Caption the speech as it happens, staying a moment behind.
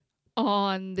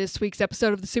On this week's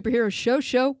episode of the Superhero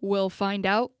Show, we'll find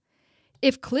out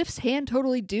if Cliff's hand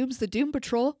totally dooms the Doom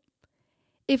Patrol,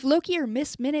 if Loki or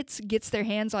Miss Minutes gets their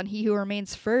hands on He Who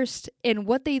Remains first, and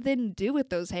what they then do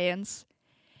with those hands,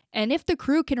 and if the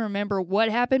crew can remember what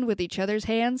happened with each other's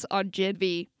hands on Gen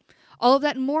V. All of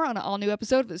that and more on an all-new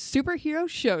episode of the Superhero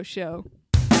Show.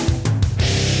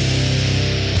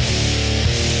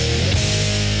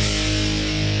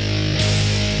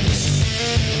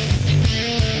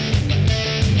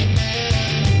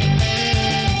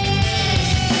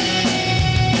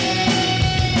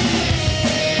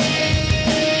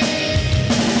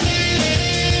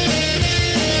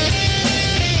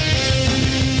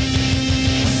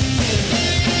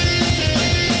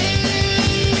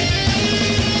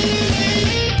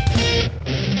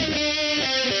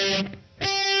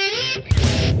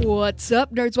 What's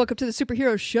up, nerds? Welcome to the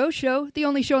Superhero Show, the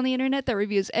only show on the internet that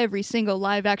reviews every single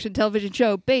live-action television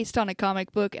show based on a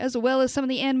comic book, as well as some of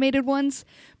the animated ones.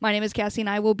 My name is Cassie, and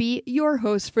I will be your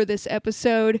host for this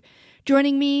episode.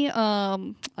 Joining me,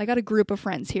 I got a group of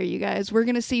friends here, you guys. We're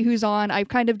going to see who's on. I've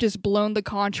kind of just blown the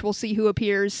conch. We'll see who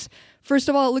appears. First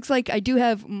of all, it looks like I do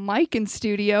have Mike in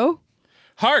studio.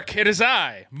 Hark, it is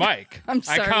I, Mike. I'm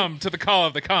sorry. I come to the call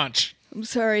of the conch. I'm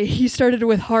sorry, you started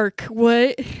with hark.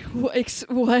 What?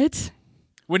 What?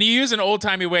 When you use an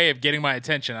old-timey way of getting my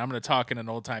attention, I'm going to talk in an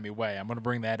old-timey way. I'm going to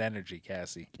bring that energy,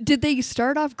 Cassie. Did they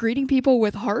start off greeting people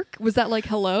with hark? Was that like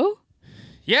hello?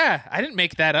 Yeah, I didn't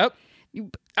make that up.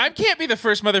 I can't be the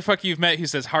first motherfucker you've met who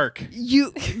says hark.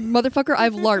 You, motherfucker,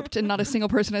 I've LARPed and not a single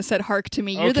person has said hark to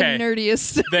me. You're Okay. the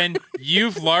nerdiest. Then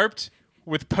you've LARPed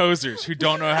with posers who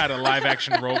don't know how to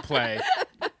live-action role-play,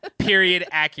 period,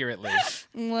 accurately.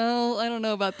 Well, I don't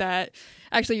know about that.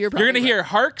 Actually, you're probably You're going to hear right.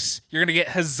 harks. You're going to get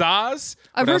huzzahs.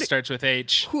 I've What else heard- starts with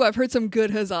H? I've heard some good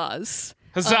huzzahs.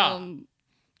 Huzzah.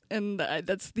 And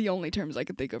that's the only terms I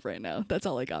can think of right now. That's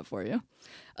all I got for you.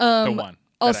 The one.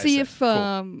 I'll that I see said. if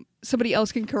Cool. somebody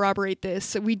else can corroborate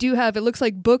this. We do have, it looks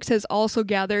like Books has also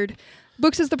gathered.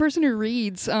 Books is the person who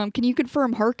reads. Can you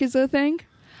confirm hark is a thing?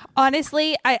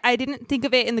 Honestly, I didn't think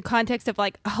of it in the context of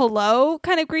like a hello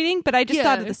kind of greeting, but I just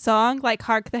thought of the song, like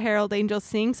Hark the Herald Angels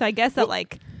Sing. So I guess that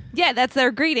that's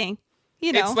their greeting.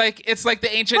 You know. It's like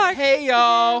the ancient, Hark, hey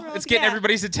y'all. herald, It's getting yeah.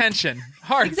 everybody's attention.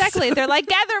 Harks. Exactly. They're like,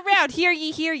 gather around, hear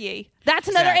ye. That's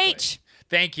another Exactly. H.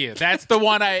 Thank you. That's the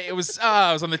one it was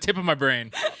on the tip of my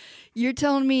brain. You're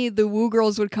telling me the Woo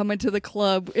Girls would come into the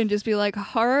club and just be like,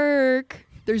 hark?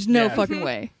 There's no Yeah. fucking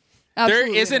way. There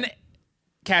Absolutely is not.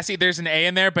 Cassie, there's an A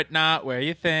in there, but not where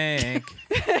you think.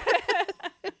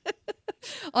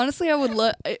 Honestly, I would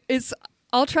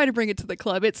I'll try to bring it to the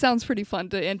club. It sounds pretty fun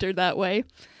to enter that way.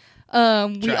 We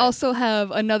Try it. also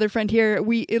have another friend here.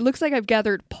 It looks like I've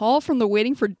gathered Paul from the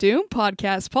Waiting for Doom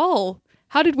podcast. Paul,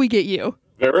 how did we get you?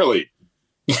 Verily,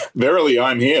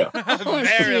 I'm here.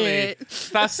 Verily. shit.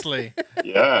 Thusly.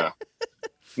 Yeah.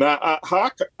 Now,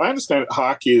 hark. I understand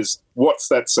hark is what's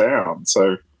that sound.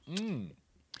 So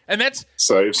And that's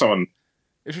if someone,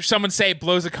 if someone say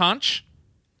blows a conch,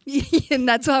 And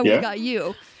that's how we Yeah. got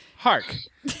you. hark.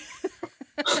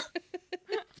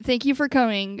 Thank you for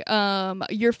coming.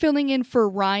 You're filling in for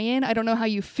Ryan. I don't know how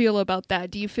you feel about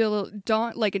that. Do you feel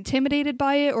intimidated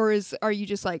by it, or are you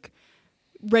just like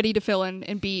ready to fill in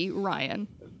and be Ryan?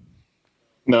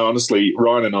 no, honestly,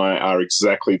 Ryan and I are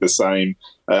exactly the same.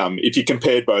 If you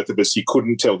compared both of us, you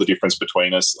couldn't tell the difference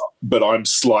between us. But I'm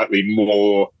slightly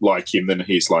more like him than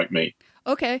he's like me.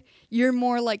 Okay, you're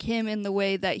more like him in the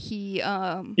way that he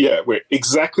Yeah, we're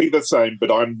exactly the same,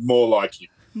 but I'm more like him.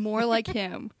 more like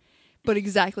him, but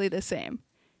exactly the same.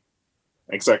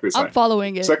 Exactly the same. I'm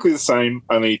following it. Exactly the same,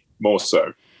 only more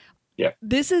so.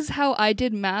 This is how I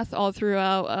did math all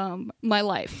throughout my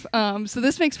life. So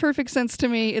this makes perfect sense to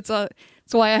me. It's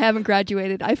why I haven't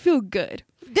graduated. I feel good.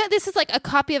 This is like a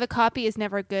copy of a copy is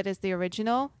never good as the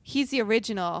original. He's the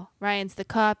original. Ryan's the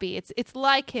copy. It's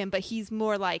like him, but he's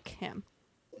more like him.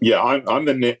 Yeah, I'm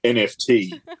the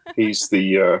NFT. He's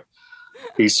the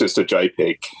he's just a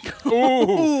JPEG.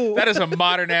 Ooh, that is a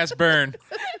modern ass burn.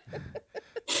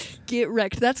 Get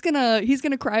wrecked. He's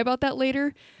gonna cry about that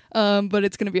later. But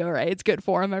it's gonna be all right. It's good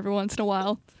for him every once in a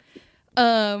while.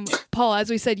 Paul, as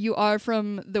we said, you are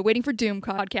from the Waiting for Doom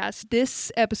podcast.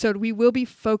 This episode, we will be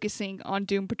focusing on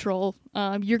Doom Patrol.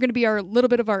 You're going to be our little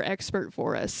bit of our expert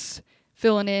for us,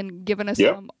 filling in, giving us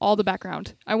Yep. all the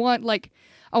background. I want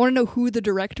to know who the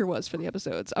director was for the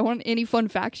episodes. I want any fun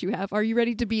facts you have. Are you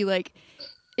ready to be like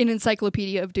an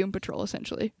encyclopedia of Doom Patrol,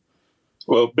 essentially?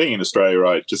 Well, being in Australia,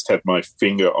 I just have my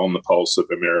finger on the pulse of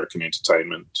American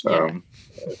entertainment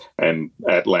and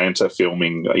Atlanta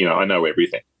filming. You know, I know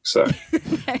everything. So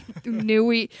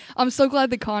I'm so glad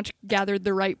the conch gathered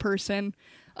the right person.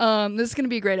 This is going to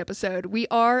be a great episode. We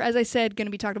are, as I said, going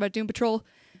to be talking about Doom Patrol.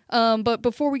 But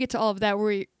before we get to all of that,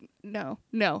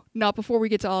 not before we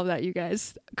get to all of that, you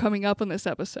guys. Coming up on this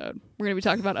episode, we're going to be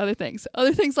talking about other things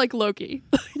like Loki,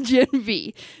 Gen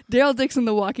V, Daryl Dixon,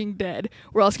 The Walking Dead.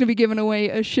 We're also going to be giving away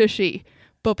a shushy.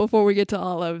 But before we get to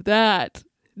all of that,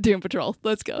 Doom Patrol,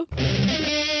 let's go.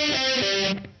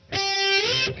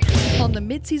 On the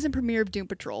mid-season premiere of Doom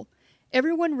Patrol,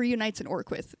 everyone reunites in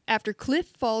Orquith after Cliff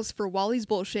falls for Wally's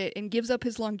bullshit and gives up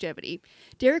his longevity.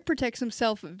 Derek protects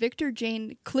himself, Victor,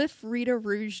 Jane, Cliff, Rita,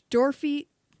 Rouge, Dorothy,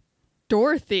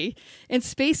 and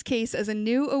Space Case as a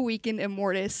new awakened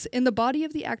Immortus in the body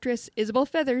of the actress Isabel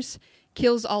Feathers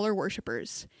kills all her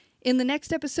worshippers. In the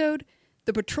next episode,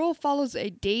 the patrol follows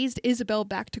a dazed Isabel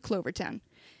back to Clovertown.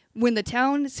 When the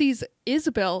town sees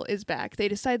Isabel is back, they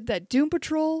decide that Doom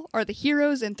Patrol are the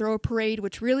heroes and throw a parade,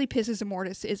 which really pisses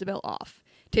Immortus Isabel off.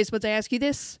 Taste buds, I ask you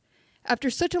this. After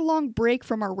such a long break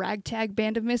from our ragtag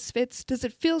band of misfits, does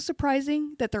it feel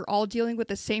surprising that they're all dealing with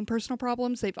the same personal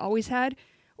problems they've always had?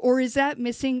 Or is that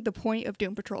missing the point of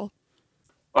Doom Patrol?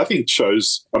 I think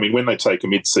shows, when they take a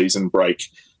mid-season break,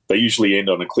 they usually end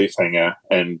on a cliffhanger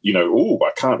and,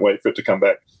 I can't wait for it to come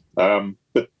back.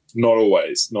 But not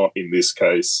always, not in this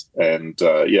case. And,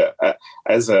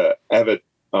 as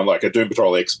I'm like a Doom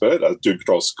Patrol expert, a Doom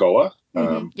Patrol scholar.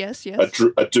 Yes.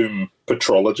 A Doom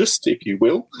Patrologist, if you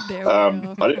will. There we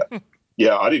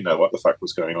go. I didn't know what the fuck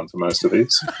was going on for most of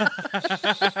these.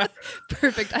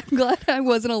 Perfect. I'm glad I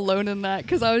wasn't alone in that,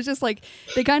 because I was just like,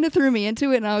 they kind of threw me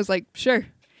into it, and I was like, sure.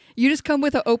 You just come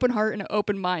with an open heart and an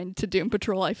open mind to Doom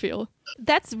Patrol, I feel.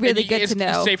 That's really good to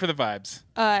know. Stay for the vibes.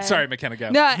 Sorry, McKenna, go.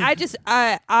 No,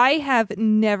 I have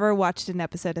never watched an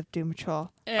episode of Doom Patrol.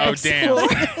 Oh, damn.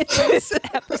 This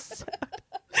episode.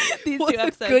 These what two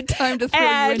episodes. A good time to throw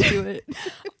you into it.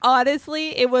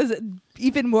 Honestly, it was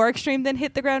even more extreme than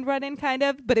Hit the Ground Running, kind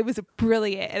of, but it was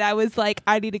brilliant. And I was like,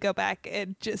 I need to go back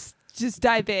and just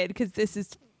dive in, because this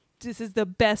is the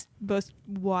best, most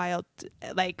wild,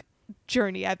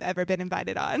 journey I've ever been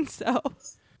invited on. So,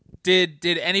 did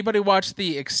anybody watch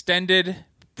the extended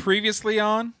previously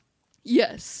on?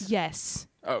 Yes.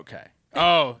 Okay.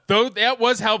 Oh, though that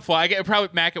was helpful.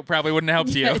 Mac, it probably wouldn't have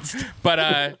helped you,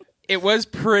 but it was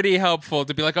pretty helpful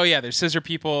to be like, oh yeah, there's scissor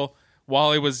people.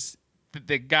 Wally was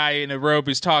the guy in a robe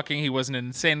who's talking. He wasn't in an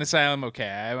insane asylum.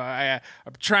 Okay,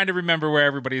 I'm trying to remember where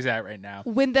everybody's at right now.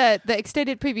 When the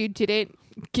extended preview didn't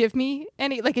give me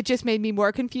any, it just made me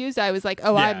more confused. I was like,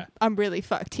 oh, yeah. I'm really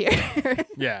fucked here.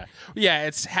 Yeah.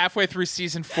 It's halfway through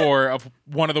season 4 of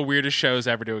one of the weirdest shows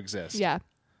ever to exist. Yeah.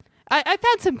 I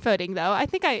found some footing, though. I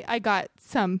think I got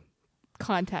some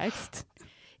context.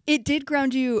 It did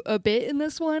ground you a bit in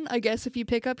this one, I guess, if you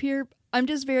pick up here. I'm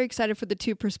just very excited for the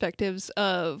two perspectives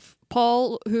of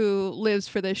Paul, who lives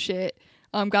for this shit,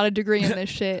 got a degree in this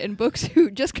shit, and Books,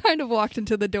 who just kind of walked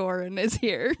into the door and is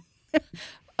here.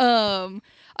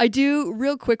 I do,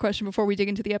 real quick question before we dig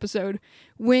into the episode.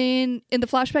 When, in the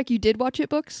flashback, you did watch it,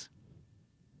 Books?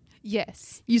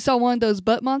 Yes. You saw one of those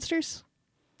butt monsters?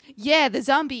 Yeah, the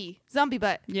zombie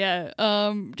butt. Yeah.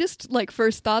 Just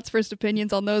first thoughts, first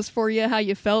opinions on those for you, how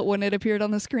you felt when it appeared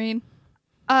on the screen.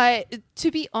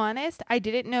 To be honest, I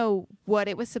didn't know what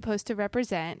it was supposed to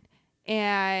represent,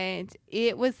 and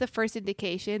it was the first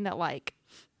indication that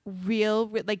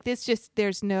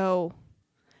there's no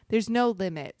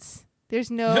limits.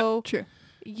 There's no true.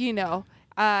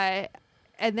 And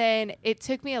then it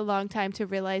took me a long time to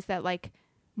realize that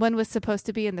one was supposed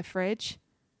to be in the fridge.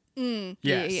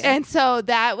 Yes. Yeah. And so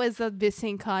that was a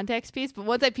missing context piece. But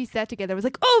once I pieced that together, I was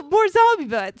like, oh, more zombie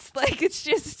butts. It's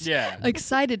just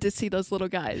excited to see those little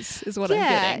guys is what I'm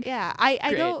getting. Yeah.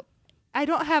 I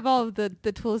don't have all of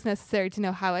the tools necessary to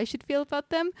know how I should feel about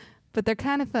them, but they're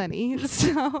kind of funny.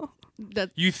 So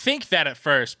you think that at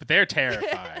first, but they're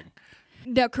terrifying.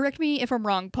 Now, correct me if I'm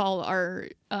wrong, Paul, our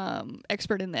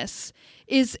expert in this.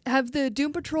 Have the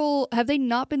Doom Patrol, have they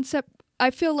not been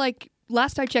I feel like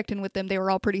last I checked in with them, they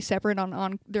were all pretty separate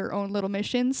on their own little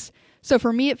missions. So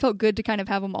for me, it felt good to kind of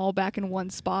have them all back in one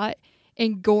spot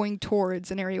and going towards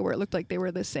an area where it looked like they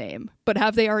were the same. But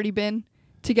have they already been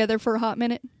together for a hot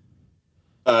minute?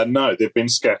 No, they've been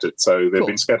scattered. So they've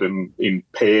been scattered in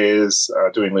pairs,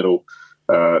 doing little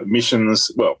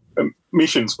missions. Well,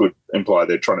 missions would imply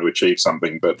they're trying to achieve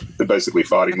something, but they're basically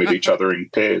fighting with each other in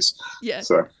pairs. Yeah.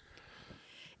 So.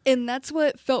 And that's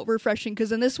what felt refreshing,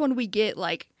 because in this one we get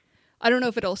I don't know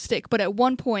if it'll stick, but at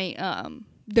one point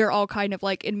they're all kind of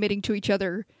admitting to each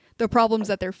other the problems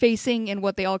that they're facing and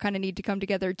what they all kind of need to come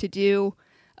together to do.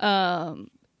 And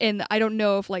And I don't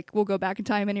know if like we'll go back in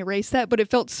time and erase that, but it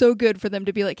felt so good for them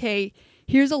to be like, hey,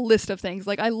 here's a list of things.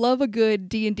 Like I love a good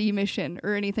D&D mission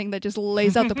or anything that just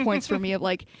lays out the points for me of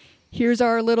like, here's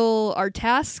our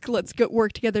task. Let's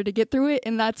work together to get through it.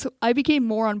 And I became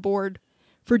more on board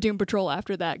for Doom Patrol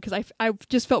after that because I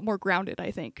just felt more grounded,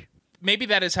 I think. Maybe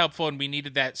that is helpful and we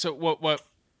needed that. So what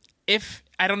if,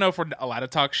 I don't know if we're allowed to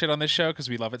talk shit on this show because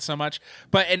we love it so much,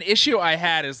 but an issue I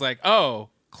had is like, oh,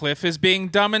 Cliff is being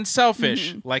dumb and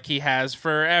selfish like he has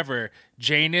forever.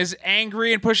 Jane is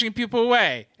angry and pushing people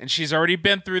away, and she's already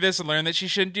been through this and learned that she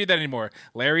shouldn't do that anymore.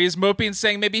 Larry is moping and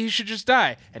saying maybe he should just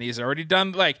die, and he's already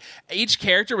done, like, each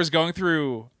character was going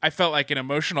through, I felt like, an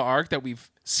emotional arc that we've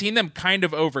seen them kind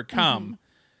of overcome,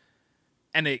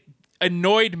 and it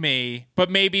annoyed me, but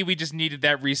maybe we just needed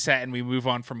that reset and we move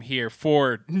on from here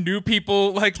for new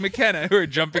people like McKenna who are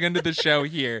jumping into the show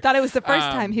here. Thought it was the first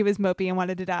time he was mopey and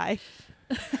wanted to die.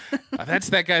 That's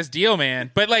that guy's deal,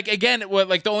 man. But like again,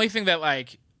 the only thing that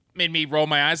like made me roll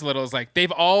my eyes a little is like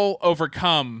they've all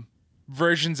overcome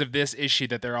versions of this issue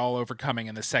that they're all overcoming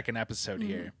in the second episode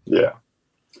here. Yeah,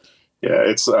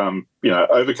 it's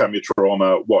overcome your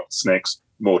trauma. What's next?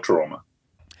 More trauma.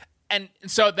 And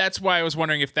so that's why I was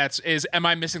wondering if am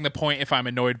I missing the point if I'm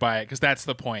annoyed by it? Because that's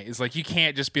the point. Is like you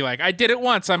can't just be like, I did it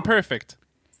once, I'm perfect.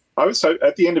 I was so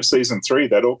at the end of season 3,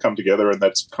 they'd all come together, and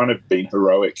that's kind of been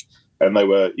heroic. And they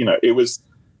were,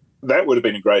 that would have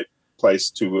been a great place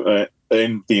to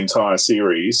end the entire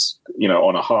series,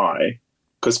 on a high,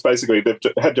 because basically they've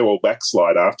had to all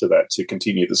backslide after that to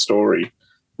continue the story.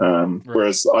 Right.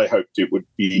 Whereas I hoped it would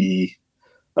be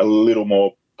a little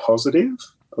more positive.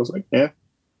 I was like, yeah.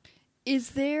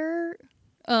 Is there,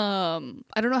 I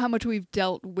don't know how much we've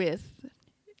dealt with,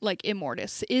 like,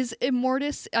 Immortus. Is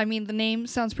Immortus, I mean, the name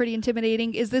sounds pretty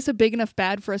intimidating. Is this a big enough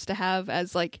bad for us to have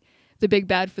as, like, the big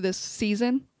bad for this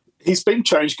season? He's been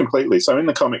changed completely. So in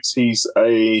the comics, he's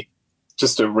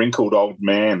just a wrinkled old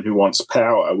man who wants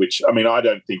power, which, I mean, I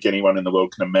don't think anyone in the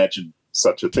world can imagine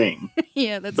such a thing.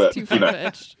 Yeah, that's too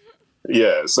far-fetched.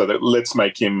 Yeah, so let's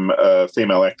make him a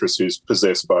female actress who's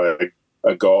possessed by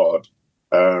a god.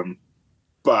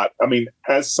 But, I mean,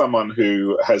 as someone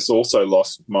who has also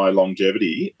lost my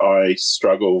longevity, I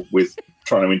struggle with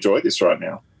trying to enjoy this right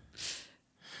now.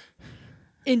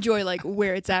 Enjoy, like,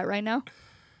 where it's at right now?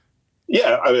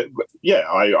 Yeah,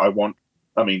 I want,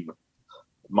 I mean,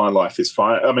 my life is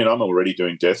fine. I mean, I'm already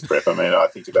doing death prep. I mean, I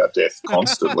think about death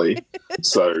constantly.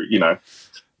 So,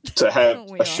 to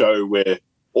have a show where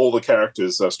all the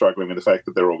characters are struggling with the fact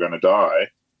that they're all going to die,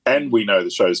 and we know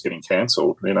the show's getting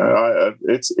cancelled,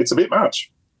 it's a bit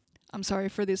much. I'm sorry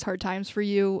for these hard times for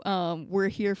you. We're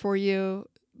here for you.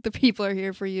 The people are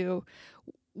here for you.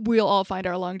 We'll all find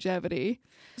our longevity.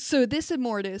 So this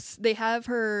Immortus, they have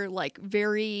her like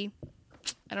very,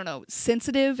 I don't know,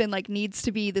 sensitive and like needs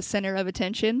to be the center of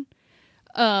attention,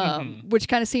 which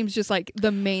kind of seems just like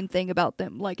the main thing about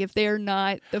them. Like if they're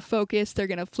not the focus, they're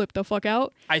going to flip the fuck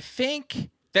out. I think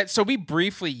that, so we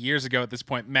briefly years ago at this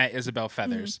point met Isabel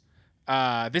Feathers.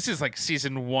 This is like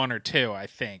season 1 or 2, I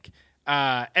think.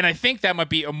 And I think that might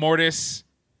be Immortus.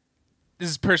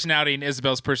 This personality and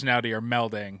Isabel's personality are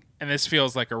melding. And this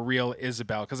feels like a real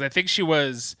Isabel. Because I think she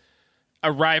was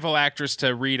a rival actress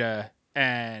to Rita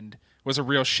and was a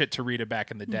real shit to Rita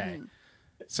back in the day.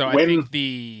 So I think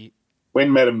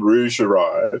when Madame Rouge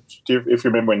arrived, if you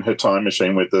remember when her time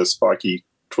machine with the spiky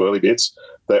twirly bits,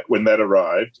 that when that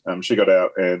arrived, she got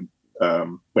out and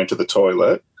went to the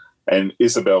toilet. And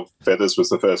Isabel Feathers was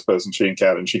the first person she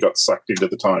encountered, and she got sucked into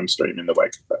the time stream in the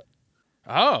wake of that.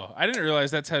 Oh, I didn't realize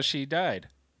that's how she died.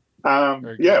 Yeah,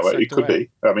 well, it could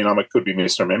be. I mean, I could be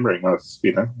misremembering.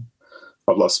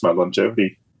 I've lost my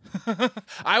longevity.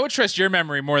 I would trust your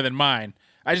memory more than mine.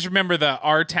 I just remember the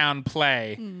Our Town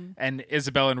play and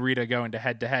Isabel and Rita going to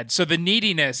head. So the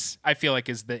neediness, I feel like,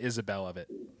 is the Isabel of it.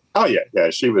 Oh, yeah.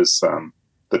 She was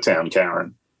the town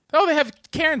Karen. Oh, they have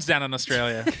Karens down in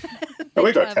Australia. Oh,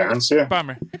 we got Karens, yeah.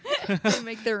 Bummer. They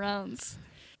make their rounds.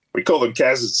 We call them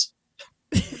Kaz's.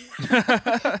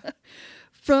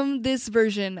 From this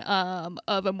version of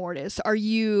Immortus, are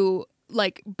you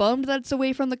like bummed that it's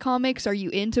away from the comics? Are you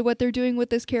into what they're doing with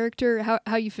this character? How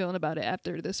are you feeling about it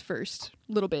after this first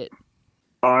little bit?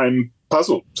 I'm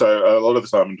puzzled. So a lot of the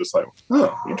time I'm just like,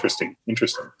 oh, interesting.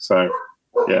 So,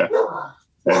 yeah.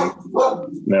 And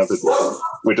now that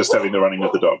we're just having the running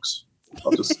of the dogs,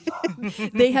 I'll just...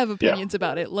 They have opinions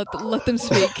about it. Let them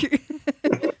speak.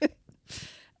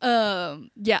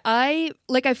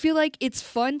 I feel like it's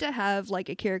fun to have like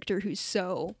a character who's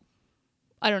so,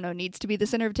 I don't know, needs to be the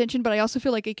center of attention, but I also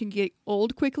feel like it can get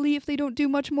old quickly if they don't do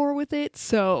much more with it.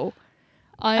 So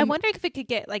I'm wondering if it could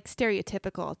get like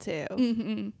stereotypical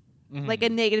too. like a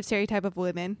negative stereotype of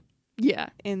women Yeah.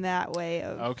 in that way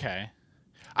of Okay.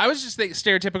 I was just thinking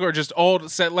stereotypical or just old.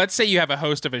 So let's say you have a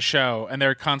host of a show and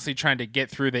they're constantly trying to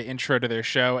get through the intro to their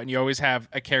show, and you always have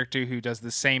a character who does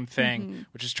the same thing,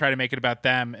 which is try to make it about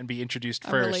them and be introduced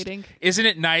first. relating. Isn't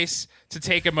it nice to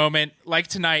take a moment like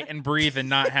tonight and breathe and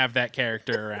not have that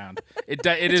character around? It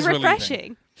it's is relieving.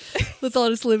 refreshing. Let's all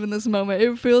just live in this moment.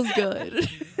 It feels good.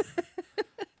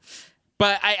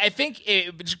 But I think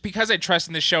because I trust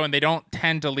in this show and they don't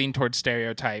tend to lean towards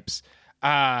stereotypes,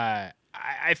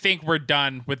 I think we're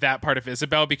done with that part of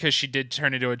Isabel because she did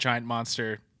turn into a giant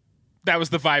monster. That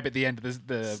was the vibe at the end of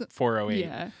the 408.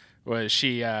 Yeah. Was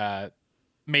she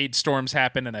made storms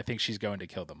happen, and I think she's going to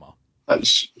kill them all.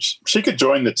 She could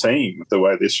join the team the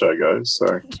way this show goes.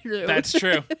 So True. That's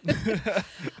true.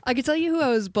 I can tell you who I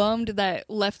was bummed that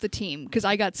left the team because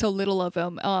I got so little of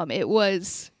him. It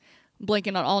was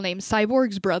blanking on all names.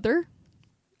 Cyborg's brother.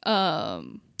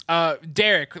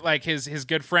 Derek, like his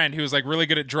good friend, who was like really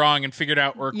good at drawing and figured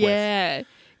out work with.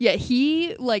 Yeah.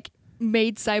 He like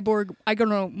made Cyborg, I don't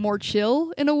know, more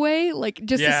chill in a way. Like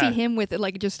just to see him with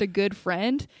like just a good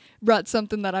friend brought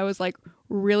something that I was like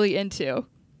really into.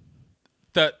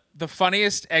 The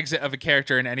funniest exit of a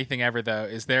character in anything ever, though,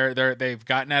 is they've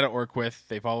gotten out of Orquith.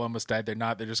 They've all almost died. They're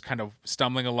not. They're just kind of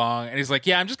stumbling along. And he's like,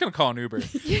 yeah, I'm just going to call an Uber.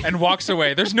 And walks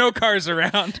away. There's no cars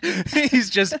around. He's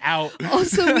just out.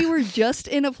 Also, we were just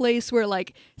in a place where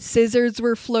like scissors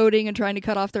were floating and trying to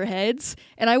cut off their heads.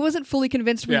 And I wasn't fully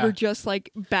convinced we were just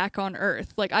like back on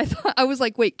Earth. Like I was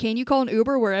like, wait, can you call an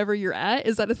Uber wherever you're at?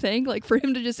 Is that a thing? Like for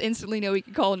him to just instantly know he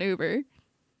could call an Uber.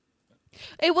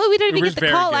 Well, we didn't even Uber's get the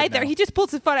very call good either. now. He just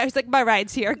pulled his phone out. He's like, my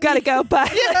ride's here. Gotta go. Bye.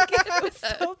 Like, it was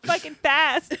so fucking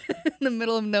fast. In the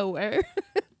middle of nowhere.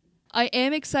 I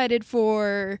am excited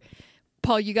for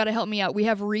Paul. You got to help me out. We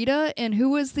have Rita, and who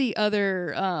was the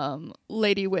other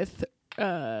lady with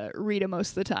Rita most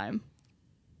of the time?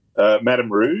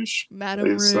 Madame Rouge. Madame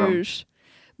is, Rouge.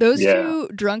 Those yeah. two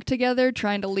drunk together,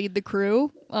 trying to lead the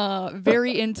crew.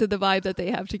 Very into the vibe that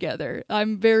they have together.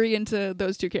 I'm very into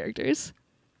those two characters.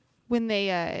 When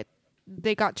they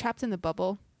got trapped in the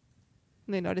bubble,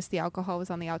 and they noticed the alcohol was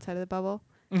on the outside of the bubble.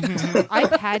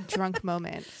 I've had drunk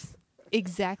moments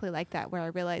exactly like that where I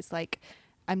realized like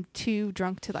I'm too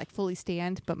drunk to like fully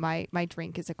stand, but my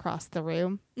drink is across the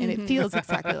room, and it feels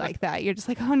exactly like that. You're just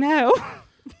like, oh no.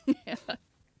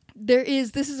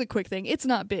 This is a quick thing. It's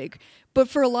not big, but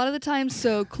for a lot of the time,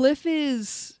 so Cliff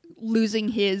is losing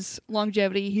his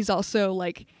longevity. He's also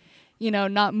like,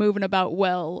 not moving about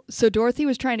well. So Dorothy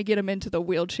was trying to get him into the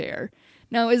wheelchair.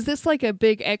 Now, is this like a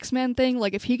big X-Men thing?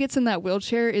 Like if he gets in that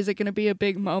wheelchair, is it going to be a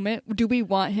big moment? Do we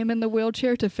want him in the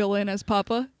wheelchair to fill in as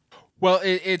Papa? Well,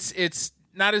 it's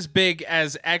not as big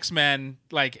as X-Men,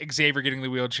 like Xavier getting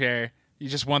the wheelchair. You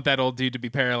just want that old dude to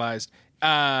be paralyzed.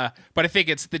 But I think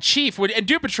it's the Chief. And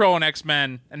Doom Patrol and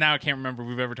X-Men, and now I can't remember if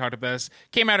we've ever talked about this,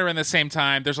 came out around the same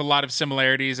time. There's a lot of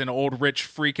similarities. An old rich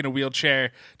freak in a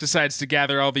wheelchair decides to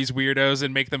gather all these weirdos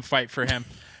and make them fight for him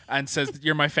and says,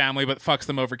 you're my family, but fucks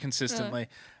them over consistently.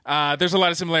 There's a lot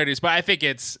of similarities, but I think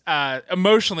it's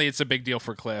emotionally it's a big deal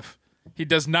for Cliff. He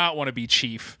does not want to be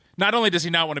Chief. Not only does he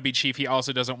not want to be Chief, he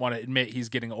also doesn't want to admit he's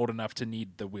getting old enough to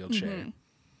need the wheelchair.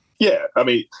 Yeah, I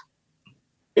mean,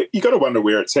 you got to wonder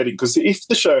where it's heading, because if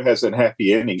the show has a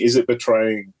happy ending, is it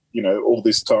betraying, all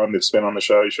this time they've spent on the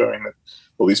show showing that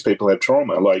all these people have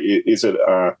trauma? Like, is it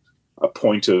a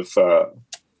point of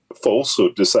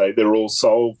falsehood to say they're all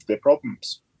solved their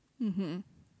problems? Mm-hmm.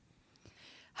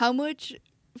 How much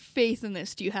faith in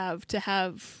this do you have to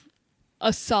have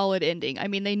a solid ending? I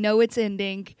mean, they know it's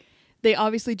ending. They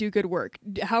obviously do good work.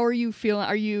 How are you feeling?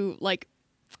 Are you, like,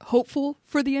 hopeful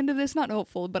for the end of this? Not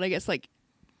hopeful, but I guess, like,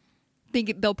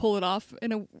 think they'll pull it off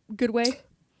in a good way?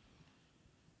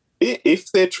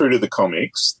 If they're true to the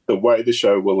comics, the way the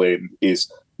show will end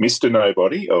is Mr.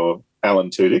 Nobody, or Alan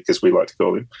Tudyk, as we like to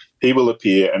call him, he will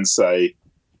appear and say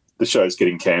the show's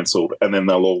getting cancelled, and then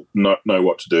they'll all not know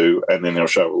what to do, and then their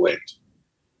show will end.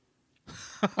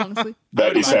 Honestly.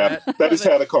 that is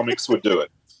how the comics would do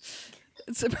it.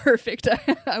 It's perfect.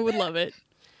 I would love it.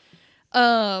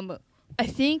 I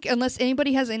think, unless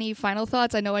anybody has any final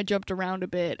thoughts, I know I jumped around a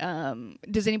bit.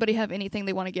 Does anybody have anything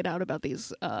they want to get out about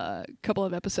these couple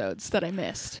of episodes that I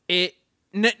missed?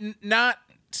 Not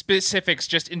specifics,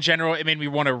 just in general, it made me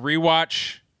want to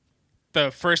rewatch the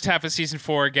first half of season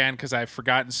 4 again because I've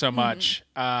forgotten so much,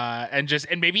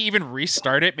 and maybe even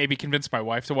restart it. Maybe convince my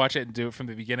wife to watch it and do it from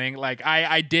the beginning. Like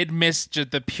I did miss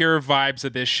just the pure vibes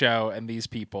of this show and these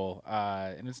people,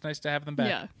 and it's nice to have them back.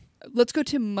 Yeah. Let's go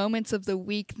to moments of the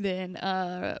week then.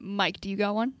 Mike, do you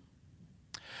got one?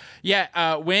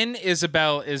 Yeah, when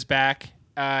Isabel is back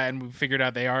and we figured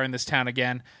out they are in this town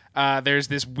again. There's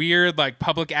this weird, like,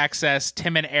 public access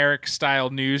Tim and Eric style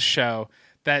news show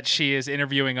that she is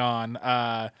interviewing on,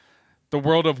 The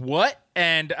World of What?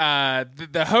 And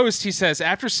the host, he says,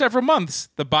 after several months,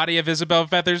 the body of Isabel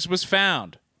Feathers was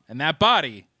found, and that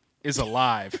body is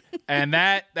alive. And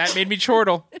that made me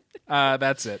chortle.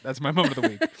 That's it. That's my moment of the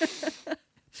week.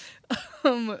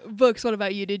 Books, what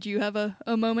about you? Did you have a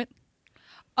moment?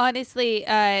 Honestly,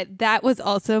 that was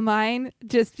also mine,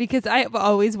 just because I've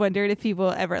always wondered if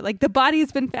people ever, like, the body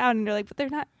has been found, and you're like, but they're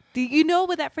not. Do you know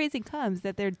when that phrasing comes,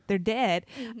 that they're dead?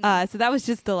 Mm-hmm. So that was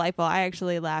just delightful. I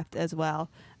actually laughed as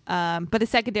well. But a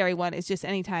secondary one is just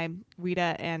anytime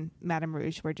Rita and Madame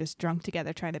Rouge were just drunk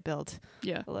together trying to build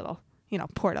a little,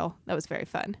 portal. That was very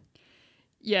fun.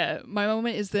 Yeah, my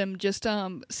moment is them just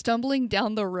stumbling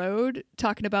down the road,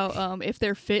 talking about if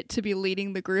they're fit to be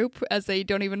leading the group, as they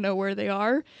don't even know where they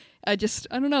are. I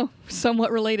don't know,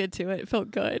 somewhat related to it. It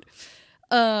felt good.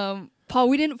 Paul,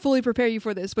 we didn't fully prepare you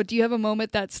for this, but do you have a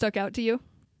moment that stuck out to you?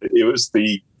 It was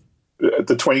the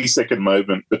 20-second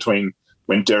moment between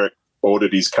when Derek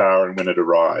ordered his car and when it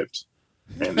arrived.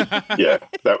 And yeah,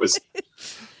 that was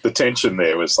the tension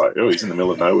there was like, oh, he's in the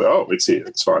middle of nowhere. Oh, it's here.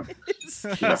 It's fine.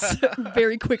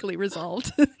 Very quickly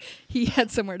resolved. He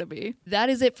had somewhere to be. That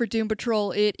is it for Doom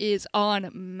Patrol. It is on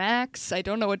Max. I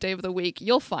don't know what day of the week.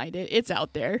 You'll find it. It's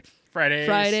out there. Fridays,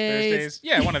 Thursdays.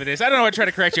 Yeah, one of the days. I don't know what to try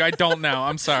to correct you. I don't know.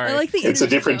 I'm sorry. I like it's a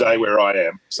different day where I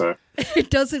am, so. It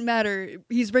doesn't matter.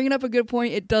 He's bringing up a good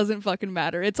point. It doesn't fucking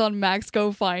matter. It's on Max.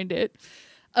 Go find it.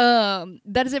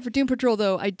 That is it for Doom Patrol,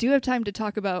 though. I do have time to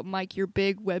talk about, Mike, your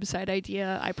big website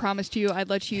idea. I promised you I'd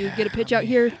let you get a pitch out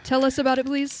here. Tell us about it,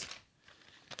 please.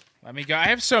 Let me go. I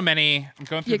have so many. I'm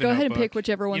going through the go ahead notebook. And pick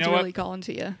whichever one's really calling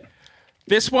to you.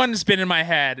 This one's been in my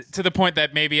head to the point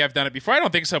that maybe I've done it before. I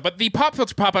don't think so. But the Pop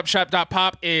Filter Pop-Up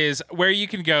Shop.pop is where you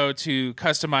can go to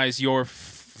customize your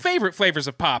favorite flavors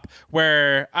of pop,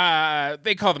 where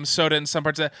they call them soda in some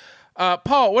parts of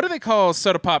Paul, what do they call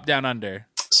soda pop down under?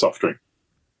 Soft drink.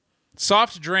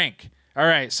 Soft drink. All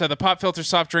right, so the Pop Filter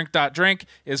Soft Drink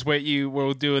is what you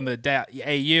will do in the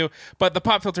AU, but the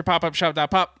Pop Filter Pop-Up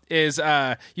Shop.pop is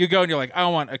you go and you're like, I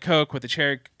want a Coke with a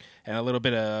cherry and a little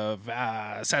bit of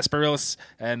sarsaparilla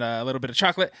and a little bit of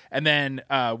chocolate, and then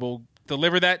we'll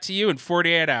deliver that to you in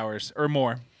 48 hours or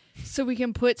more. So we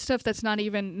can put stuff that's not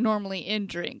even normally in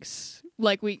drinks,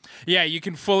 Yeah, you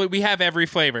can we have every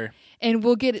flavor, and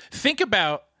we'll get it. Think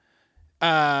about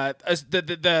the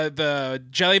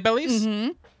Jelly Bellies. Mm-hmm.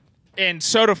 In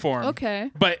soda form.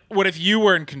 Okay. But what if you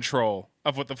were in control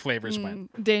of what the flavors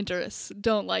went? Dangerous.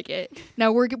 Don't like it.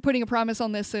 Now, we're putting a promise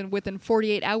on this, and within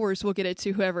 48 hours, we'll get it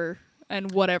to whoever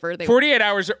and whatever. 48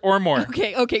 hours or more.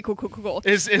 Okay, cool.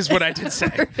 Is what I did say.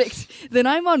 Perfect. Then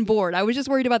I'm on board. I was just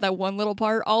worried about that one little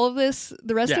part. All of this,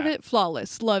 the rest of it,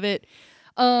 flawless. Love it.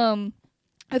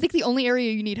 I think the only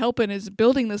area you need help in is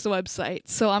building this website.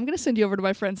 So I'm going to send you over to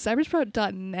my friend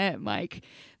cybersprout.net, Mike.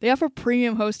 They offer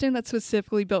premium hosting that's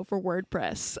specifically built for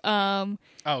WordPress.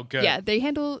 Oh, good. Yeah, they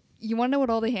handle... You want to know what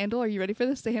all they handle? Are you ready for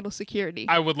this? They handle security.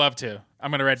 I would love to.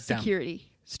 I'm going to write it down. Security.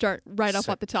 Start right off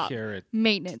at the top.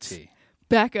 Maintenance.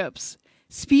 Backups.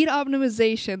 Speed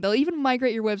optimization. They'll even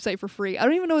migrate your website for free. I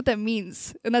don't even know what that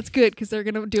means. And that's good because they're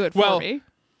going to do it for me.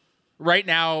 Right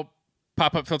now...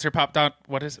 Pop-Up Filter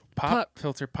what is it? Pop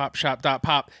Filter Pop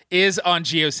Shop.pop is on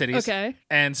GeoCities. Okay.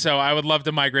 And so I would love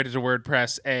to migrate it to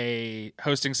WordPress, a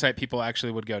hosting site people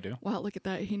actually would go to. Wow, look at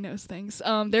that. He knows things.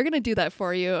 They're going to do that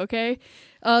for you, okay?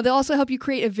 They'll also help you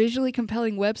create a visually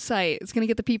compelling website. It's going to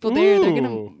get the people there. They're going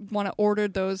to want to order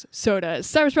those sodas.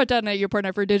 Cybersprout.net, your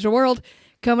partner for digital world.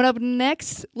 Coming up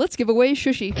next, let's give away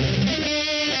Shushy.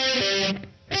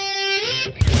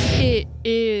 It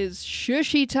is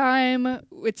Shushy time.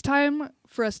 It's time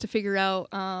for us to figure out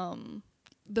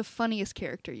the funniest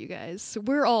character, you guys. So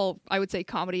we're all, I would say,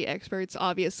 comedy experts,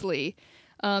 obviously.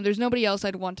 There's nobody else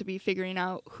I'd want to be figuring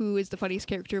out who is the funniest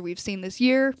character we've seen this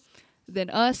year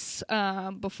than us.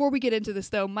 Before we get into this,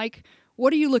 though, Mike,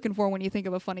 what are you looking for when you think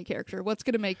of a funny character? What's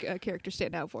going to make a character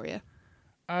stand out for you?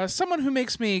 Someone who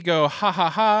makes me go ha ha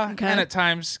ha, okay. And at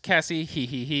times Cassie he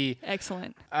he he.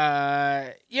 Excellent.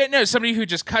 Somebody who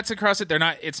just cuts across it.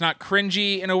 It's not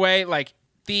cringy in a way. Like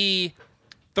the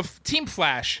Team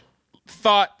Flash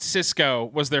thought Cisco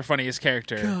was their funniest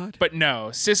character, God. But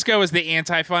no, Cisco is the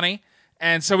anti-funny,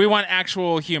 and so we want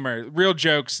actual humor, real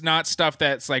jokes, not stuff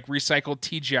that's like recycled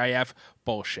TGIF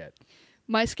bullshit.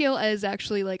 My scale is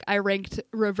actually I ranked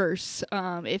reverse.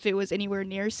 If it was anywhere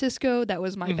near Cisco, that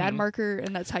was my bad marker,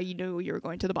 and that's how you knew you were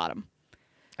going to the bottom.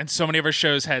 And so many of our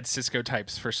shows had Cisco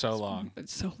types for so long.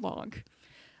 It's so long.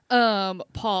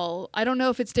 Paul, I don't know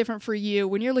if it's different for you.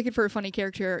 When you're looking for a funny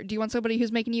character, do you want somebody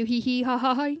who's making you hee hee ha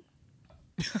ha ha?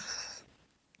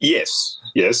 Yes.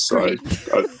 Great.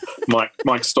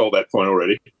 Mike stole that point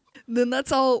already. Then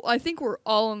that's all. I think we're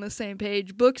all on the same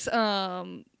page. Books,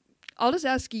 I'll just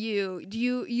ask you, do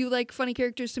you like funny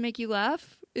characters to make you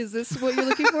laugh? Is this what you're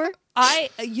looking for?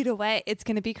 You know what? It's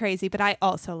going to be crazy, but I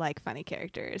also like funny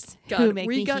characters God, who make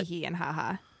me got- hee hee and ha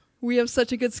ha. We have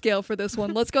such a good scale for this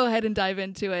one. Let's go ahead and dive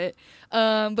into it.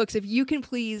 Books, if you can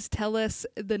please tell us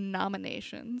the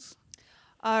nominations.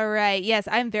 All right. Yes,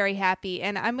 I'm very happy.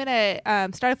 And I'm going to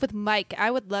start off with Mike.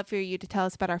 I would love for you to tell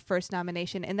us about our first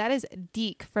nomination, and that is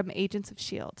Deke from Agents of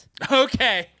S.H.I.E.L.D.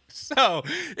 Okay, so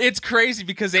it's crazy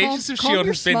because Agents of S.H.I.E.L.D.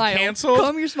 has been canceled.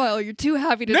 Calm your smile. You're too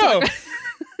happy to No, talk.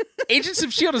 Agents of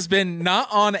S.H.I.E.L.D. has been not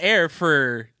on air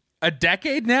for a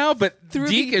decade now, but Through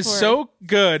Deke is before. so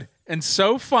good and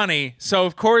so funny. So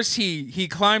of course he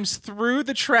climbs through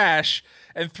the trash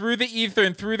and through the ether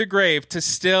and through the grave to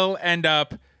still end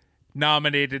up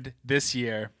nominated this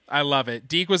year. I love it.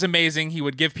 Deke was amazing. He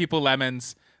would give people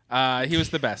lemons. He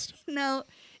was the best. Now,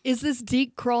 is this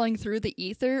Deke crawling through the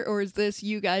ether, or is this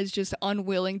you guys just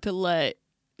unwilling to let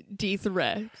Deke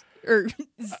rest? Or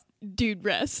dude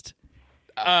rest?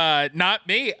 Not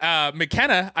me.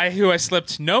 McKenna, who I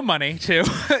slipped no money to,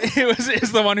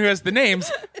 is the one who has the names.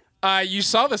 You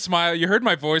saw the smile. You heard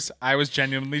my voice. I was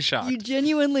genuinely shocked. You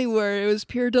genuinely were. It was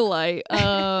pure delight.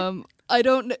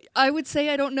 I would say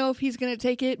I don't know if he's going to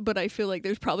take it, but I feel like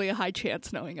there's probably a high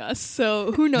chance knowing us.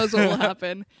 So who knows what will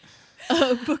happen.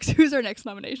 Books, who's our next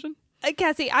nomination?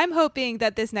 Cassie, I'm hoping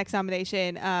that this next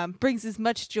nomination brings as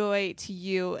much joy to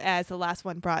you as the last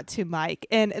one brought to Mike,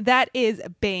 and that is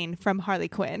Bane from Harley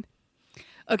Quinn.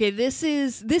 Okay, this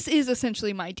is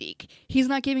essentially my Deke. He's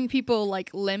not giving people like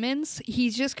lemons.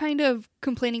 He's just kind of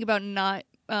complaining about not.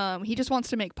 He just wants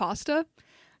to make pasta.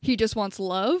 He just wants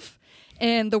love,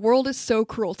 and the world is so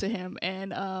cruel to him.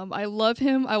 And I love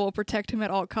him. I will protect him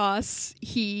at all costs.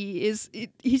 He's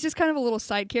just kind of a little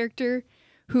side character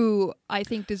who I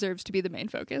think deserves to be the main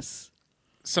focus.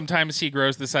 Sometimes he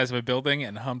grows the size of a building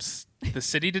and humps the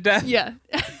city to death. Yeah.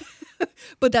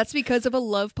 But that's because of a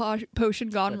love potion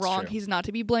gone That's wrong. true. He's not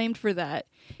to be blamed for that.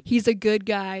 He's a good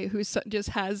guy who just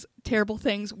has terrible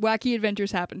things, wacky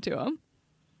adventures happen to him.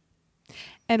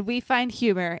 And we find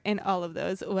humor in all of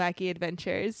those wacky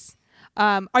adventures.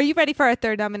 Are you ready for our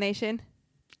third nomination?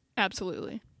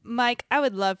 Absolutely. Mike, I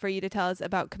would love for you to tell us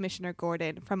about Commissioner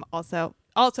Gordon from also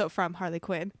from Harley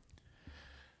Quinn.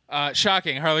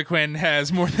 Shocking. Harley Quinn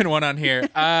has more than one on here.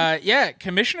 Yeah,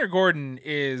 Commissioner Gordon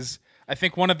is, I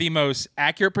think, one of the most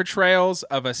accurate portrayals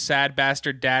of a sad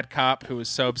bastard dad cop who was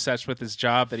so obsessed with his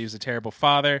job that he was a terrible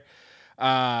father.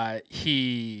 But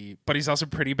he's also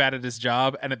pretty bad at his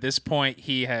job, and at this point,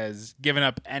 he has given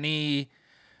up any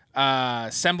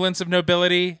semblance of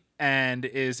nobility and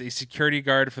is a security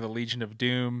guard for the Legion of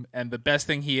Doom. And the best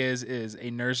thing he is a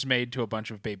nursemaid to a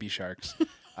bunch of baby sharks.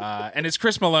 And it's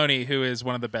Chris Maloney, who is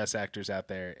one of the best actors out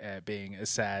there at being a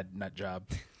sad nut job.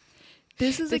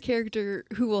 This is a character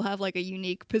who will have like a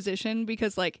unique position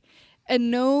because none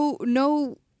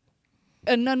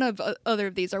of other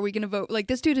of these are we going to vote. Like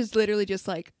this dude is literally just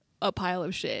like a pile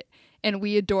of shit, and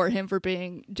we adore him for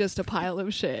being just a pile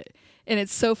of shit. And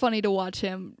it's so funny to watch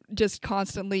him just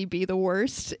constantly be the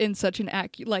worst in such an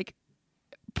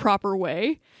proper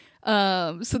way.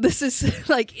 So this is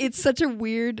like, it's such a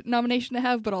weird nomination to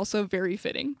have, but also very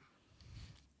fitting.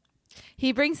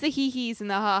 He brings the hee-hees and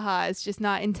the ha-has, just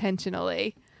not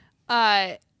intentionally.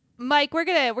 Mike, we're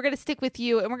gonna stick with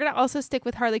you, and we're gonna also stick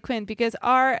with Harley Quinn because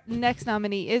our next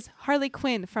nominee is Harley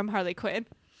Quinn from Harley Quinn.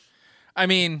 I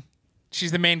mean,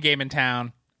 she's the main game in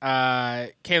town.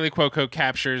 Kaylee Cuoco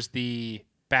captures the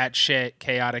batshit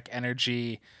chaotic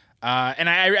energy. And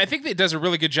I think that it does a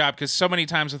really good job because so many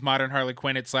times with modern Harley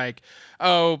Quinn, it's like,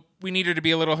 oh, we need her to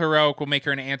be a little heroic. We'll make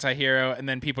her an anti-hero. And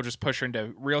then people just push her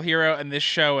into real hero. And this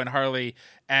show and Harley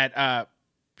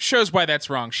shows why that's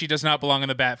wrong. She does not belong in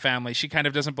the Bat family. She kind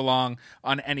of doesn't belong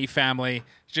on any family.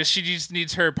 She just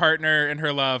needs her partner and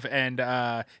her love. And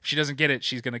if she doesn't get it,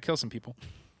 she's going to kill some people.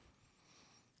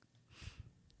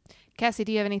 Cassie,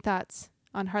 do you have any thoughts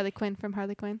on Harley Quinn from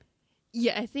Harley Quinn?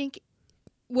 Yeah, I think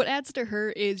what adds to her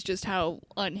is just how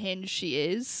unhinged she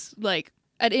is. Like,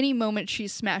 at any moment,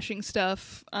 she's smashing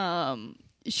stuff.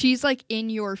 She's, like,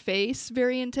 in your face,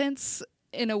 very intense,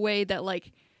 in a way that,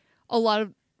 like, a lot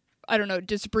of, I don't know,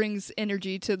 just brings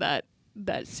energy to that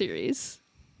series.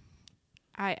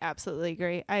 I absolutely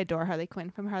agree. I adore Harley Quinn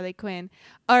from Harley Quinn.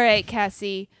 All right,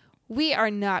 Cassie, we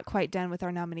are not quite done with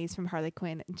our nominees from Harley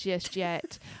Quinn just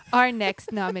yet. Our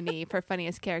next nominee for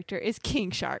funniest character is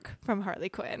King Shark from Harley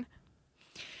Quinn.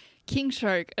 King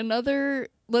Shark, another,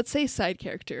 let's say, side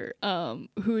character,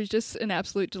 who is just an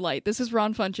absolute delight. This is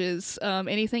Ron Funches.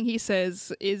 Anything he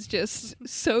says is just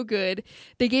so good.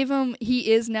 They gave him,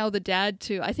 he is now the dad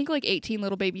to, I think, like 18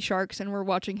 little baby sharks, and we're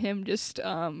watching him just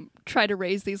try to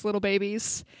raise these little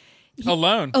babies.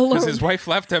 Alone, because his wife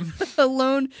left him.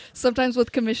 Alone, sometimes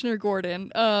with Commissioner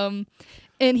Gordon.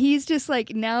 And he's just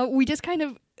like, now we just kind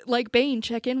of, like Bane,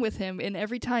 check in with him, and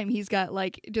every time he's got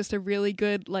like just a really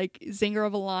good like zinger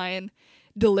of a line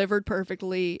delivered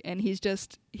perfectly, and he's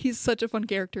such a fun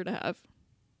character to have.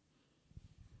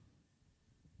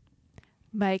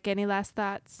 Mike, any last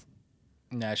thoughts?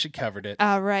 Nah, she covered it.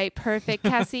 All right, perfect.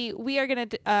 Cassie, we are going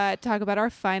to talk about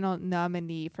our final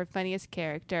nominee for funniest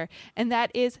character, and that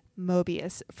is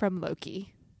Mobius from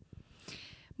Loki.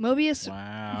 Mobius.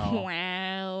 Wow.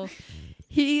 Wow.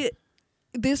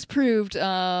 This proved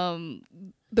the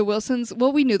Wilsons.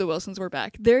 Well, we knew the Wilsons were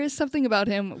back. There is something about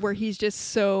him where he's just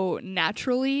so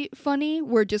naturally funny,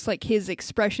 where just like his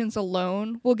expressions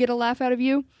alone will get a laugh out of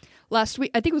you. Last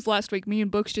week, I think it was last week, me and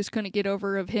Books just couldn't get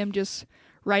over of him just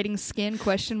writing skin ?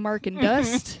 And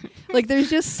dust. Like there's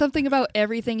just something about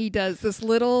everything he does. This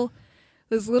little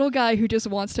guy who just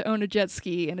wants to own a jet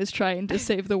ski and is trying to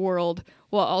save the world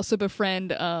while also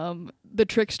befriend the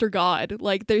trickster god.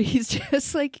 Like he's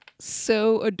just like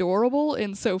so adorable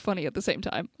and so funny at the same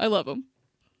time. I love him.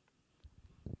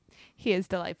 He is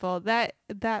delightful. That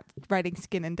writing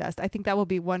skin and dust, I think that will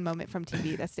be one moment from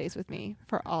TV that stays with me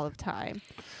for all of time.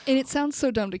 And it sounds so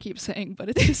dumb to keep saying, but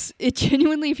it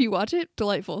genuinely, if you watch it,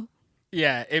 delightful.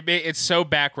 Yeah, it's so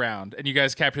background, and you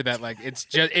guys captured that. Like,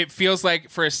 it feels like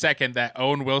for a second that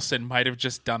Owen Wilson might have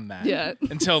just done that. Yeah.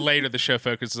 Until later, the show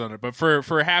focuses on it. But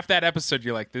for half that episode,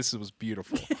 you're like, this was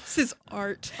beautiful. This is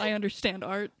art. I understand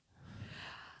art.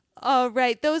 All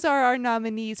right, those are our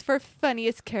nominees for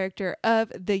funniest character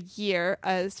of the year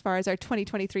as far as our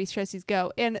 2023 shows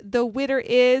go, and the winner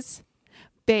is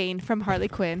Bane from Harley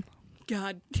Quinn.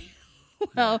 God.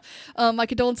 Well, my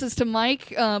condolences to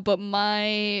Mike, but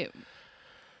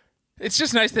It's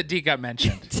just nice that Deke got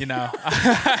mentioned, you know.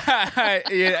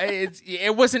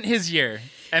 It wasn't his year,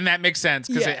 and that makes sense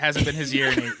because it hasn't been his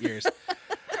year in 8 years.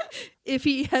 If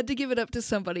he had to give it up to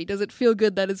somebody, does it feel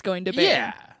good that it's going to Bane?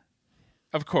 Yeah,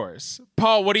 of course.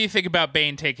 Paul, what do you think about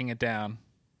Bane taking it down?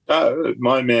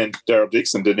 My man Daryl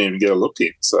Dixon didn't even get a look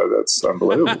in, so that's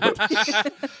unbelievable.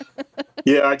 But,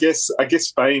 yeah, I guess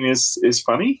Bane is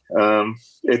funny.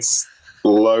 It's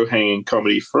low hanging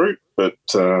comedy fruit, but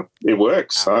it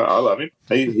works. I love him.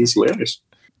 He's hilarious.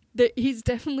 He's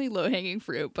definitely low hanging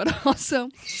fruit, but also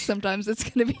sometimes it's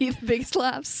going to be the biggest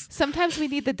laughs. Sometimes we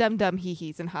need the dumb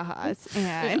hee-hees and ha-has,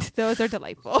 and those are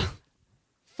delightful.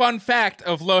 Fun fact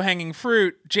of low-hanging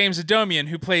fruit, James Adomian,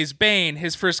 who plays Bane,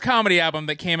 his first comedy album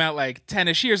that came out like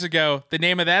 10-ish years ago, the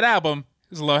name of that album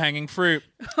is Low-Hanging Fruit.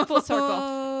 Full circle.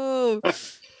 Oh.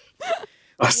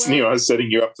 I knew I was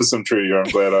setting you up for some trivia. I'm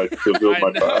glad I fulfilled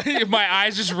my part. My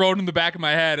eyes just rolled in the back of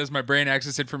my head as my brain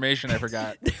accessed information I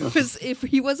forgot. If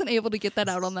he wasn't able to get that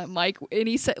out on that mic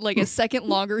any like a second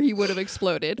longer, he would have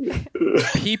exploded.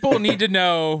 People need to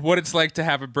know what it's like to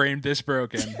have a brain this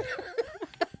broken.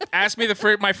 Ask me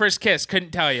my first kiss.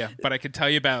 Couldn't tell you, but I could tell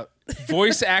you about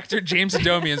voice actor James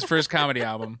Adomian's first comedy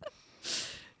album.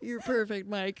 You're perfect,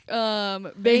 Mike.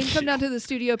 Bane, come down to the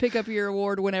studio, pick up your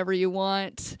award whenever you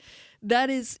want.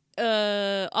 That is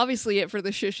obviously it for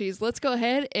the shushies. Let's go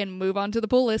ahead and move on to the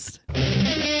pull list.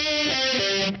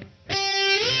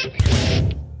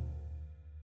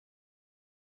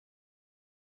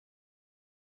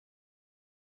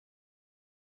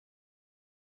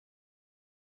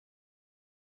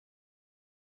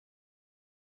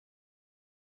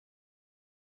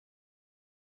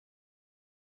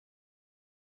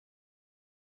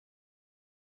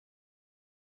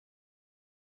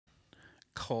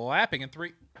 Clapping in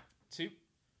 3, 2,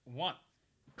 1.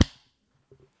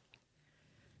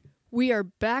 We are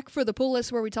back for the pull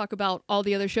list where we talk about all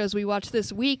the other shows we watched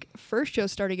this week. First show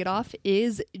starting it off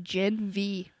is Gen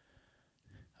V.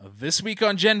 This week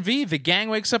on Gen V, the gang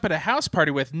wakes up at a house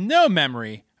party with no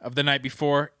memory of the night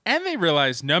before, and they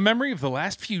realize no memory of the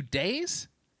last few days?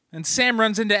 And Sam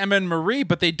runs into Emma and Marie,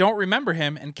 but they don't remember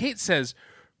him, and Kate says,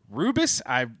 Rubus?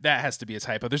 That has to be a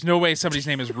typo. There's no way somebody's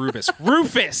name is Rubus.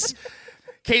 Rufus!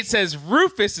 Kate says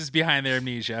Rufus is behind their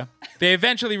amnesia. They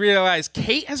eventually realize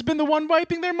Kate has been the one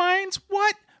wiping their minds?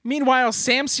 What? Meanwhile,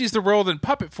 Sam sees the world in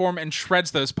puppet form and shreds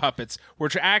those puppets,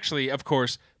 which are actually, of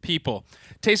course, people.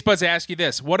 Taste Buds, I ask you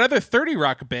this. What other 30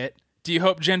 Rock bit do you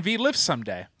hope Gen V lives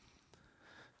someday?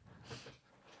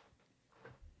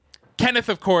 Kenneth,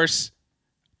 of course,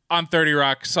 on 30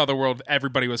 Rock, saw the world,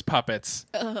 everybody was puppets.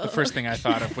 The first thing I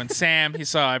thought of when Sam, he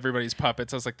saw everybody's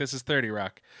puppets. I was like, this is 30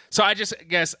 Rock. So I just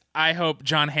guess I hope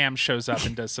John Hamm shows up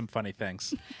and does some funny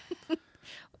things.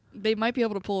 They might be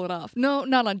able to pull it off. No,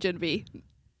 not on Gen V.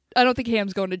 I don't think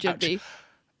Ham's going to Gen V.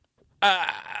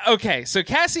 Okay, so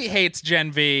Cassie hates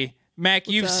Gen V. Mac,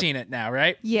 you've up? seen it now,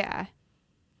 right? Yeah.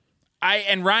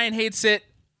 And Ryan hates it.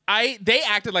 They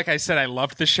acted like I said I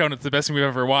loved the show and it's the best thing we've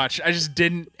ever watched. I just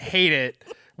didn't hate it.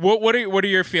 What are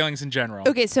your feelings in general?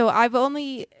 Okay, so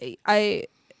I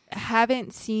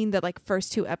haven't seen the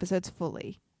first 2 episodes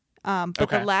fully. But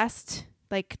Okay. the last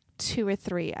 2 or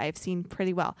 3 I've seen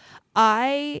pretty well.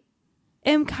 I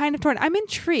am kind of torn. I'm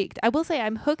intrigued. I will say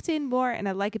I'm hooked in more and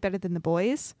I like it better than The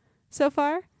Boys so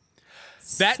far.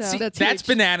 That's That's huge.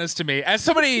 bananas to me. As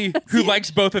somebody who likes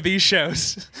both of these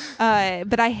shows.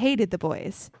 But I hated The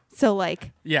Boys. So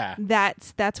Yeah.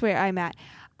 that's where I'm at.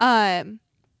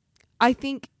 I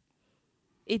think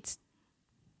it's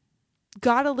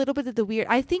got a little bit of the weird.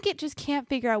 I think it just can't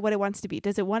figure out what it wants to be.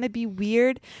 Does it want to be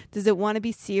weird? Does it want to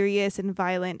be serious and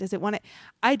violent? Does it want to?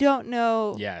 I don't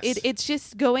know. Yes. It's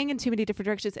just going in too many different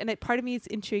directions, and part of me is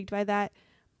intrigued by that,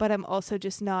 but I'm also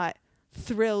just not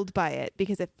thrilled by it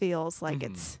because it feels like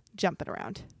it's jumping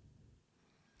around.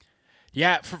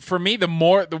 Yeah, for me,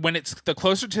 when it's the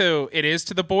closer to it is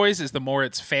to The Boys, is the more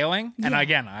it's failing. And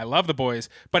again, I love The Boys,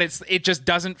 but it just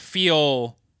doesn't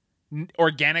feel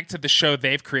organic to the show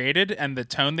they've created and the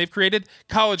tone they've created.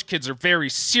 College kids are very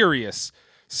serious,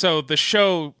 so the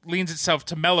show leans itself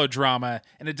to melodrama,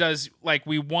 and it does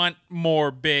we want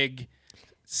more big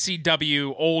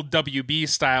CW old WB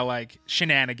style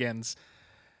shenanigans,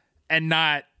 and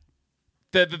not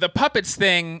the puppets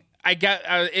thing. I got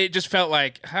it just felt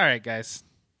like, all right, guys,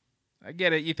 I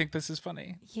get it. You think this is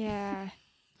funny? Yeah.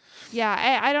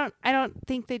 Yeah, I don't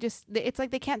think it's like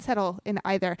they can't settle in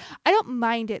either. I don't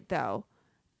mind it though.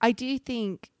 I do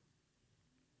think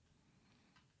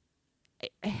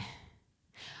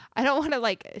I don't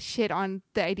want to shit on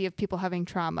the idea of people having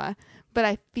trauma, but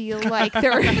I feel like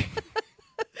they're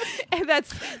and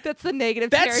that's the negative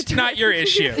That's territory. not your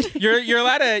issue. You're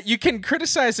allowed to. You can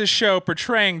criticize a show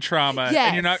portraying trauma, Yes.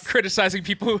 and you're not criticizing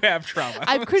people who have trauma.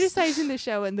 I'm criticizing the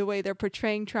show and the way they're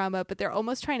portraying trauma, but they're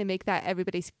almost trying to make that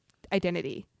everybody's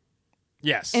identity.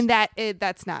 Yes, And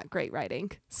that's not great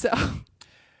writing. So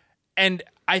and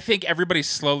I think everybody's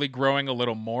slowly growing a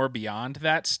little more beyond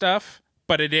that stuff.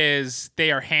 But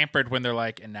they are hampered when they're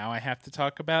like, and now I have to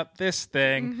talk about this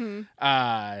thing.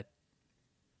 Yeah,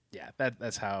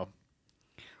 that's how.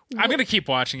 I'm going to keep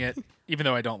watching it, even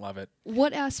though I don't love it.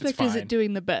 What aspect is fine. it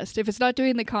doing the best? If it's not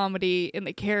doing the comedy and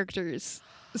the characters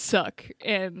suck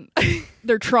and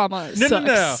their trauma No.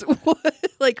 sucks.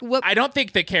 What? I don't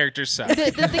think the characters suck.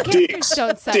 the characters Dicks.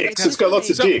 don't suck. Dicks. It's got lots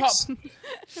of So, dicks.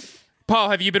 Paul,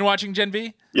 have you been watching Gen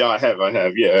V? Yeah, I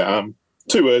have. Yeah.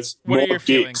 2 words. What are more your dicks.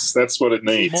 feelings? That's what it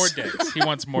needs. More dicks. He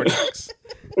wants more dicks.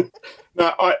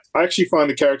 No, I actually find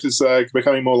the characters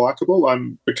becoming more likable.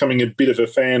 I'm becoming a bit of a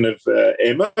fan of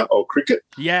Emma or Cricket.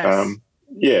 Yes.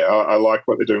 Yeah, I like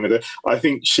what they're doing with her. I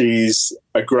think she's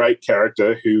a great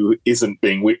character who isn't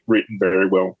being written very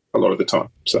well a lot of the time.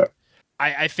 So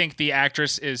I think the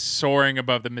actress is soaring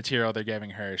above the material they're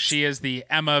giving her. She is the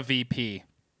Emma VP.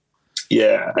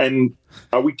 yeah, and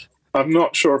I'm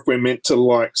not sure if we're meant to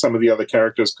like some of the other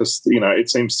characters because it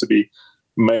seems to be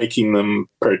making them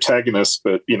protagonists,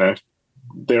 but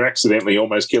they're accidentally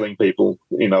almost killing people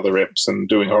in other eps and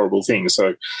doing horrible things.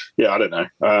 So yeah, I don't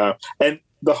know. And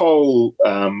the whole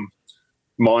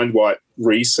mind wipe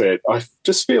reset, I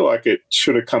just feel like it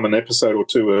should have come an episode or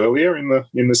 2 earlier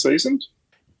in the season.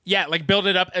 Yeah, build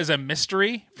it up as a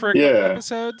mystery for a couple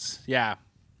episodes. Yeah,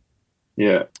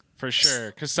 Yeah. for sure.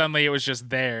 Because suddenly it was just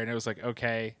there, and it was like,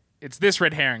 okay, it's this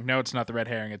red herring. No, it's not the red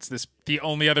herring. It's the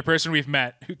only other person we've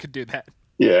met who could do that.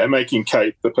 Yeah, and making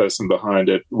Kate the person behind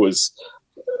it was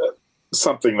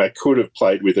something they could have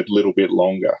played with a little bit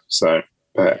longer. So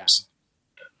perhaps.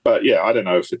 But yeah, I don't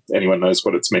know if anyone knows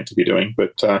what it's meant to be doing,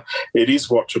 but it is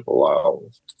watchable. I'll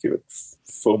give it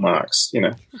full marks,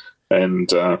 and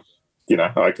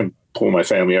I can pull my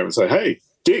family over and say, "Hey,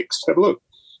 dicks, have a look."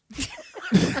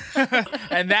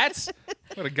 And that's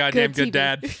what a goddamn Good good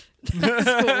dad. That's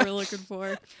what we're looking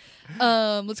for.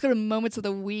 Let's go to moments of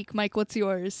the week. Mike, what's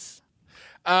yours?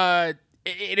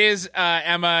 It is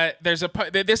Emma. This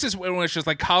is when it's just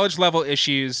college level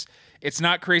issues. It's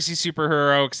not crazy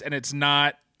superheroics, and it's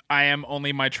not I am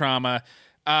only my trauma.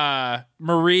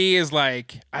 Marie is I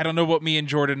don't know what me and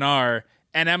Jordan are,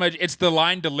 and Emma. It's the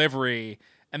line delivery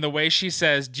and the way she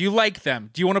says, "Do you like them?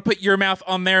 Do you want to put your mouth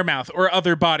on their mouth or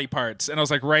other body parts?" And I was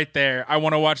like, right there. I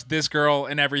want to watch this girl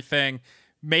and everything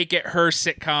make it her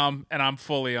sitcom, and I'm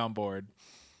fully on board.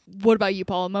 What about you,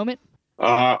 Paul? A moment?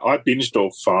 I binged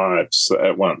all 5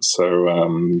 at once. So,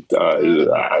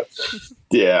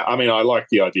 yeah, I mean, I like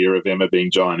the idea of Emma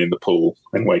being giant in the pool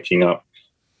and waking up.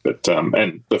 But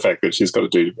and the fact that she's got to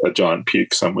do a giant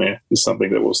puke somewhere is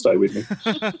something that will stay with me.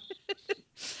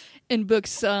 In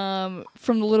books, from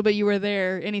the little bit you were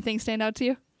there, anything stand out to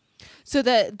you? So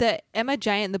the Emma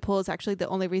Giant in the pool is actually the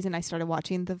only reason I started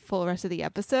watching the full rest of the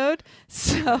episode.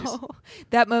 So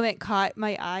that moment caught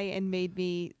my eye and made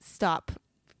me stop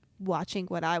watching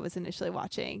what I was initially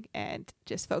watching and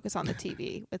just focus on the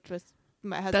TV, which was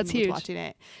my husband That's was huge. watching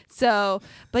it. So,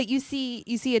 but you see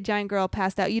a giant girl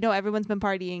passed out. You know, everyone's been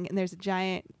partying, and there's a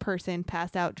giant person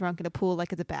passed out drunk in a pool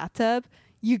like it's a bathtub.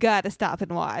 You got to stop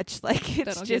and watch. Like, it's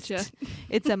That'll get just,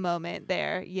 it's a moment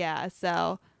there. Yeah.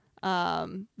 So,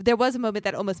 there was a moment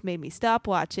that almost made me stop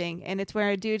watching, and it's where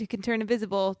a dude who can turn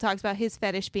invisible talks about his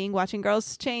fetish being watching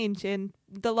girls change in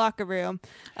the locker room.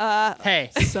 Hey,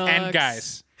 Sucks. and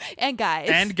guys. And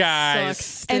guys.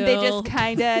 Sucks And they still. just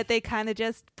kind of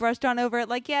just brushed on over it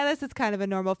like, yeah, this is kind of a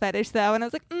normal fetish though. And I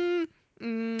was like,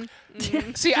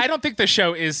 See, I don't think the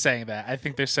show is saying that. I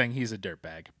think they're saying he's a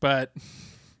dirtbag, but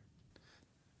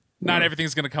not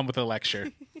everything's going to come with a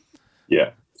lecture.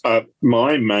 Yeah.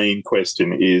 My main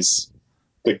question is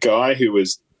the guy who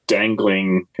was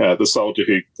dangling, the soldier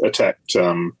who attacked,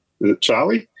 is it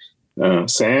Charlie?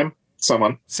 Sam?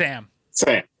 Someone? Sam.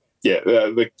 Yeah,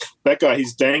 that guy,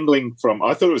 he's dangling from,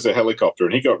 I thought it was a helicopter,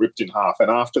 and he got ripped in half. And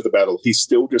after the battle, he's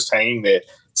still just hanging there.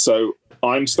 So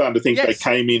I'm starting to think Yes. they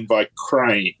came in by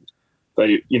crane.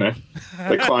 They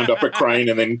climbed up a crane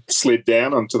and then slid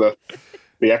down onto the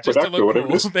Just to aqueduct or look whatever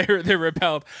cool. it is. They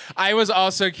repelled. I was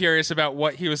also curious about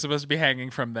what he was supposed to be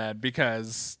hanging from then,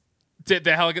 because did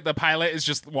the pilot is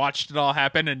just watched it all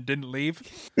happen and didn't leave?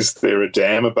 Is there a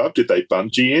dam above? Did they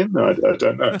bungee in? I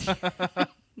don't know.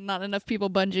 Not enough people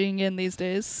bungeeing in these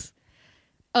days.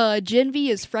 Gen V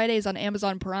is Fridays on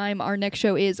Amazon Prime. Our next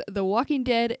show is The Walking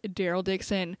Dead, Daryl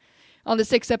Dixon. On the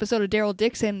 6th episode of Daryl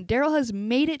Dixon, Daryl has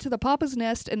made it to the Papa's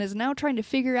Nest and is now trying to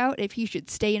figure out if he should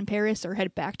stay in Paris or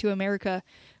head back to America.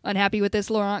 Unhappy with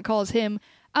this, Laurent calls him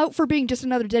out for being just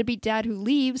another deadbeat dad who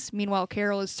leaves. Meanwhile,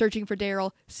 Carol is searching for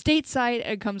Daryl stateside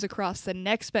and comes across the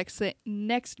next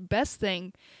best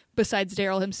thing besides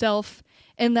Daryl himself,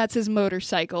 and that's his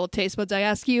motorcycle. Taste buds, I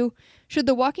ask you, should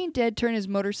The Walking Dead turn his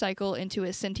motorcycle into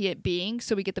a sentient being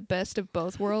so we get the best of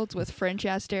both worlds with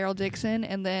French-ass Daryl Dixon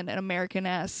and then an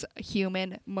American-ass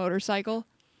human motorcycle?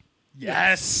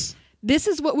 Yes. This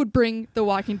is what would bring The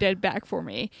Walking Dead back for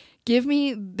me. Give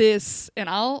me this, and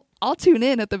I'll tune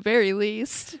in at the very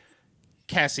least.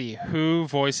 Cassie, who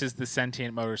voices the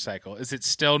sentient motorcycle? Is it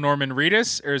still Norman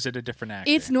Reedus, or is it a different actor?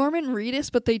 It's Norman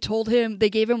Reedus, but they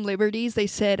gave him liberties. They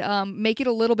said, make it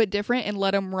a little bit different and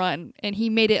let him run. And he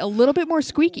made it a little bit more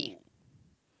squeaky.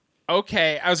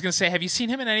 Okay, I was going to say, have you seen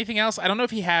him in anything else? I don't know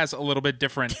if he has a little bit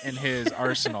different in his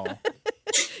arsenal.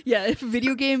 Yeah, if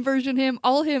video game version him,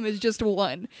 all him is just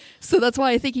one. So that's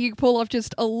why I think he could pull off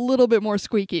just a little bit more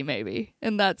squeaky, maybe.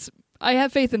 And I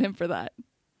have faith in him for that.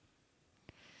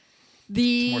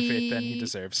 More faith than he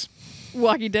deserves.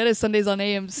 Walking Dead is Sundays on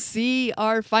AMC.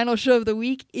 Our final show of the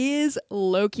week is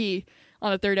Loki.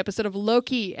 On the 3rd episode of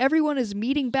Loki, everyone is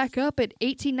meeting back up at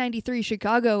 1893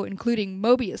 Chicago, including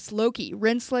Mobius, Loki,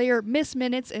 Renslayer, Miss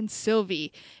Minutes, and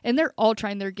Sylvie. And they're all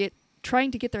trying to get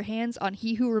their hands on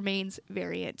He Who Remains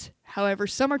variant. However,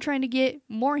 some are trying to get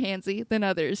more handsy than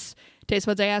others. Taste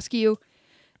buds, I ask you,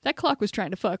 that clock was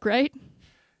trying to fuck, right?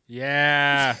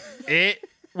 Yeah.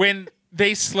 When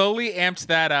they slowly amped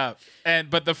that up,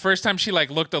 but the first time she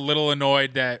looked a little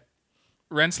annoyed that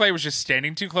Renslayer was just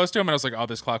standing too close to him, and I was like, "Oh,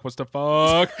 this clock wants to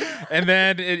fuck," and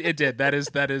then it did. That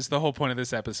is the whole point of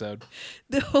this episode.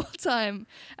 The whole time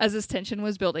as this tension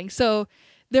was building. So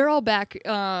they're all back.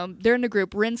 They're in a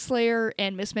group. Renslayer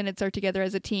and Miss Minutes are together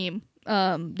as a team.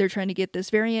 They're trying to get this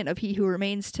variant of He Who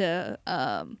Remains to.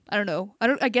 I don't know.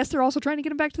 I guess they're also trying to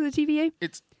get him back to the TVA.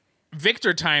 It's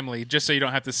Victor Timely, just so you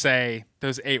don't have to say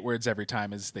those 8 words every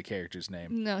time, is the character's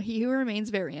name. No, He Who Remains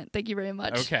variant. Thank you very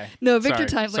much. Okay. No, Victor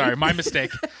Timely. Sorry, my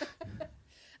mistake.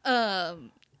 But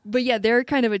yeah, they're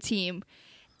kind of a team.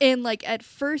 And at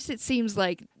first it seems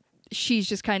like she's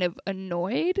just kind of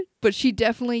annoyed, but she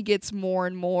definitely gets more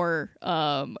and more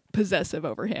possessive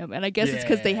over him. And I guess it's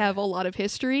because they have a lot of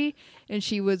history, and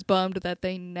she was bummed that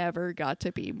they never got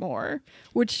to be more,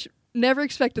 which never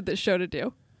expected this show to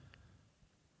do.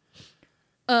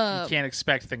 You can't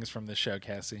expect things from this show,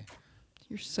 Cassie.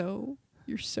 You're so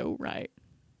right.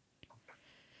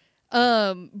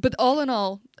 But all in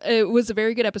all, it was a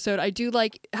very good episode. I do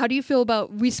like, how do you feel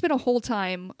about, we spent a whole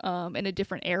time in a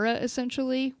different era,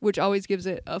 essentially, which always gives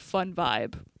it a fun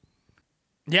vibe.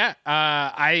 Yeah,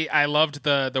 I loved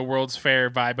the World's Fair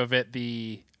vibe of it.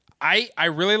 I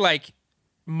really like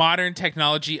modern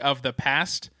technology of the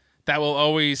past that will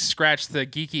always scratch the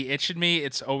geeky itch in me.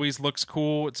 It's always looks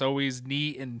cool. It's always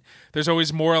neat, and there's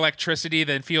always more electricity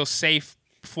that feels safe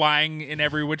flying in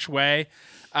every which way.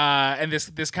 And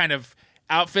this kind of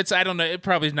outfits, I don't know, it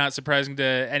probably is not surprising to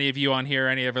any of you on here or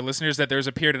any of our listeners that there's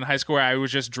a period in high school where I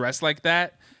was just dressed like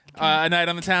that a night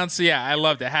on the town. So yeah, I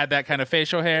loved it. Had that kind of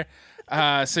facial hair.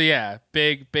 So yeah,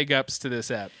 big ups to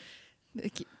this app.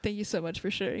 Thank you so much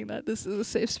for sharing that. This is a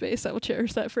safe space. I will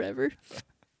cherish that forever.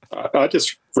 I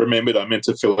just remembered I meant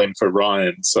to fill in for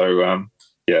Ryan. So,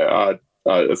 I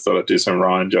thought I'd do some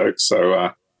Ryan jokes.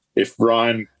 So if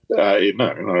Ryan,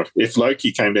 if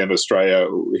Loki came down to Australia,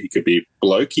 he could be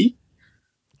Blokey.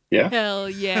 Yeah. Hell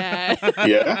yeah.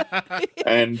 Yeah.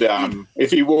 And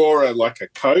if he wore a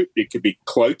coat, it could be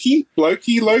Cloaky,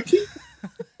 Blokey, Loki.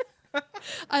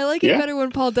 I like it better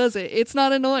when Paul does it. It's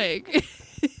not annoying.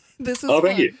 This is fun.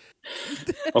 Thank you.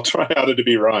 I'll try harder to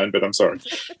be Ryan, but I'm sorry.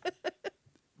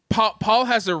 Paul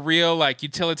has a real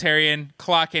utilitarian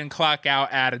clock in, clock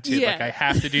out attitude. Yeah. Like, I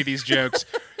have to do these jokes.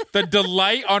 The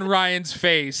delight on Ryan's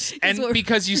face, and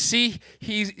because you see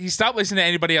he stopped listening to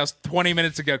anybody else 20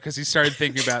 minutes ago because he started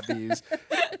thinking about these.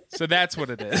 So that's what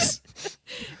it is.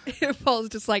 Paul's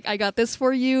just like, I got this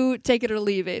for you. Take it or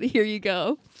leave it. Here you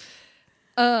go.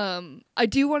 I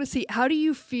do want to see, how do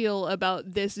you feel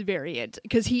about this variant?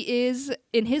 Because he is,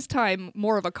 in his time,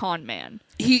 more of a con man.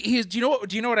 He is. Do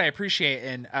you know what I appreciate?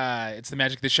 And it's the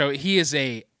magic of the show. He is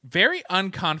a very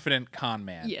unconfident con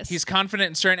man. Yes, he's confident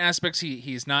in certain aspects.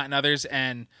 He's not in others.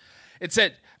 And it's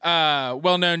that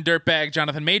well-known dirtbag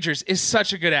Jonathan Majors is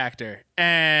such a good actor,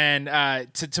 and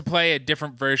to play a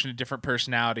different version, a different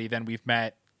personality than we've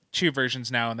met. 2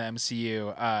 versions now in the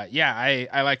MCU.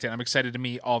 I liked it. I'm excited to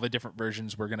meet all the different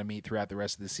versions we're going to meet throughout the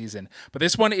rest of the season. But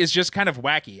this one is just kind of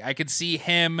wacky. I could see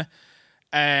him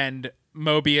and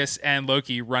Mobius and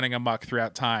Loki running amok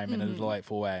throughout time in a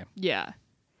delightful way. Yeah.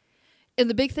 And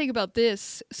the big thing about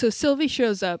this, so Sylvie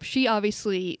shows up. She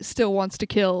obviously still wants to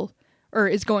kill, or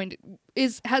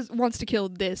wants to kill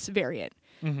this variant,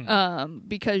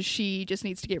 because she just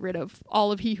needs to get rid of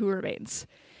all of He Who Remains.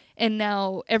 And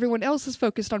now everyone else is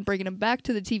focused on bringing him back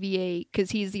to the TVA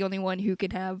because he's the only one who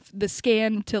can have the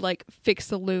scan to fix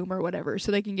the loom or whatever,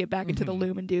 so they can get back into the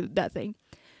loom and do that thing.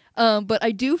 But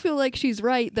I do feel like she's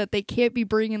right that they can't be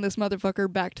bringing this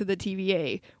motherfucker back to the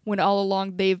TVA when all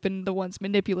along they've been the ones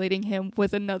manipulating him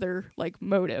with another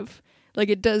motive.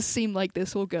 It does seem like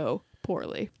this will go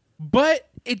poorly. But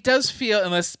it does feel,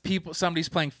 unless somebody's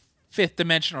playing fifth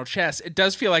dimensional chess, it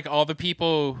does feel like all the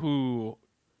people who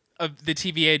of the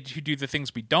TVA who do the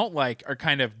things we don't like are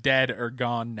kind of dead or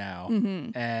gone now.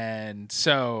 And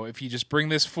so if you just bring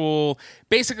this fool,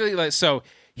 basically, so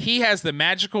he has the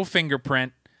magical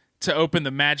fingerprint to open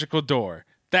the magical door.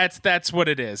 That's what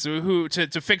it is.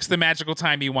 To fix the magical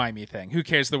timey-wimey thing. Who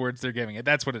cares the words they're giving it?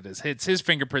 That's what it is. It's his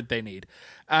fingerprint they need.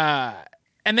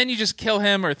 And then you just kill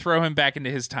him or throw him back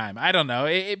into his time. I don't know.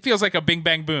 It feels like a bing,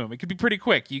 bang, boom. It could be pretty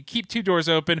quick. You keep 2 doors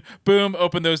open, boom,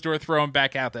 open those doors, throw him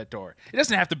back out that door. It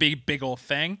doesn't have to be a big old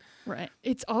thing. Right.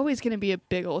 It's always going to be a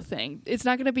big old thing. It's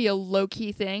not going to be a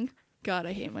low-key thing. God,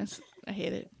 I hate it. I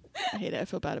hate it. I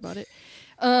feel bad about it.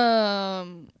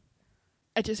 I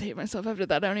just hate myself after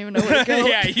that. I don't even know where to go.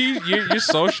 Yeah, your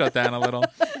soul shut down a little.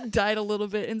 Died a little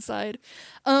bit inside.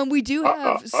 We do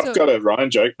have... I've got a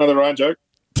Ryan joke. Another Ryan joke.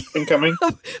 Incoming.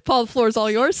 Paul, the floor is all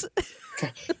yours.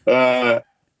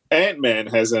 Ant-Man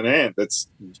has an ant that's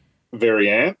very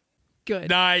ant. Good.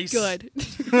 Nice. Good.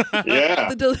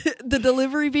 Yeah. The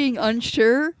delivery being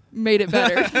unsure made it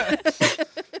better.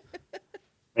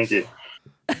 Thank you.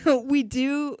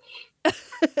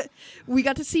 We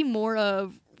got to see more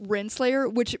of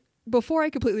Renslayer, which before I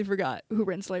completely forgot who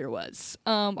Renslayer was.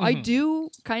 I do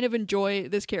kind of enjoy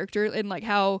this character and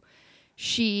how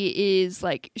she is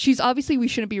she's obviously we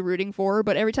shouldn't be rooting for her,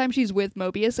 but every time she's with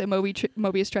Mobius and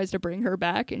Mobius tries to bring her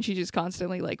back and she just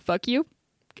constantly fuck you.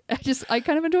 I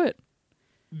kind of enjoy it.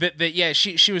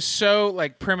 She was so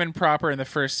prim and proper in the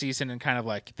first season and kind of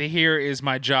the here is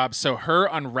my job. So her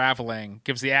unraveling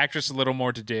gives the actress a little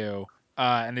more to do,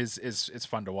 and is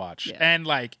fun to watch. Yeah. And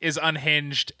is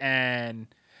unhinged, and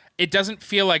it doesn't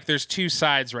feel like there's 2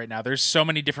 sides right now. There's so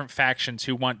many different factions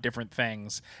who want different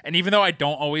things. And even though I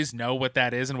don't always know what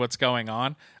that is and what's going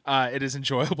on, it is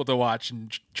enjoyable to watch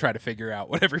and try to figure out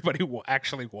what everybody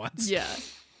actually wants. Yeah.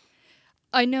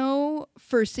 I know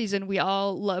first season we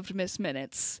all loved Miss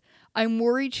Minutes. I'm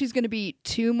worried she's going to be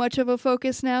too much of a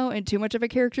focus now and too much of a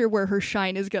character where her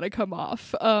shine is going to come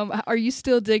off. Are you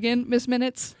still digging Miss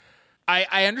Minutes?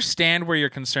 I understand where your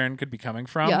concern could be coming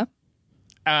from.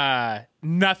 Yeah.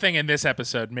 Nothing in this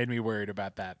episode made me worried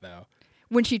about that, though.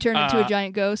 When she turned into a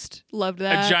giant ghost, loved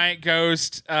that. A giant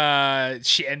ghost.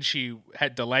 She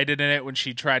had delighted in it when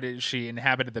she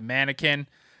inhabited the mannequin.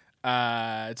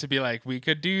 To be like, we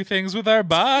could do things with our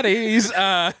bodies,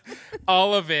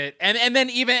 all of it, and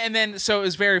then so it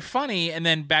was very funny, and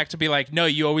then back to be like, no,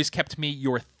 you always kept me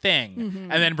your thing,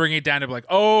 and then bring it down to be like,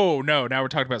 oh no, now we're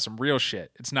talking about some real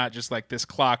shit. It's not just like this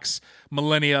clock's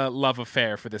millennia love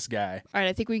affair for this guy. All right,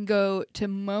 I think we can go to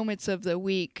moments of the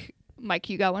week. Mike,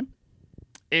 you got one?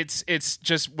 It's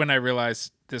just when I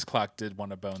realized this clock did want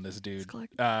to bone this dude,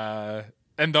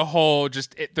 and the whole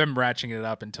them ratcheting it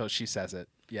up until she says it.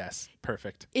 Yes,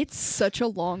 perfect. It's such a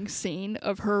long scene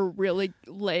of her really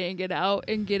laying it out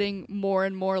and getting more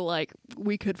and more like,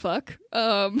 we could fuck.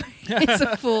 It's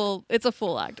a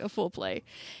full act, a full play.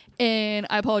 And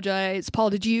I apologize, Paul,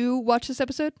 did you watch this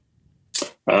episode?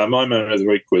 My moment of the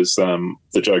week was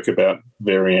the joke about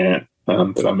Variant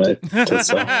that I made.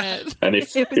 And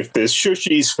if there's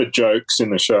shushies for jokes in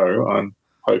the show, I'm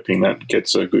hoping that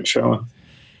gets a good showing.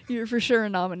 You're for sure a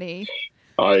nominee.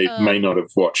 I may not have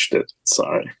watched it,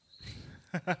 so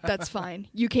that's fine.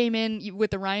 You came in with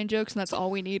the Ryan jokes, and that's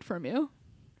all we need from you.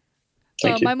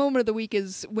 Thank you. My moment of the week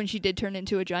is when she did turn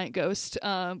into a giant ghost,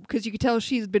 because you could tell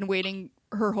she's been waiting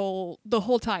the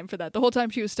whole time for that. The whole time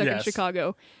she was stuck in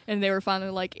Chicago, and they were finally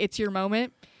like, "It's your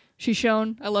moment." She's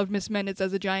shown. I loved Miss Minutes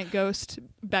as a giant ghost,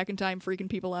 back in time, freaking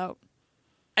people out.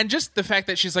 And just the fact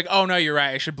that she's like, oh, no, you're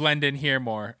right. I should blend in here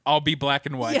more. I'll be black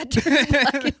and white. Yeah, turn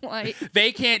black and white.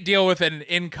 They can't deal with an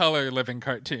in-color living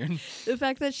cartoon. The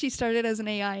fact that she started as an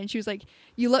AI and she was like,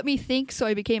 you let me think, so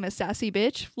I became a sassy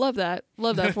bitch. Love that.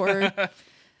 Love that for her.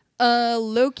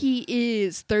 Loki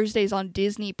is Thursdays on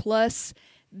Disney+.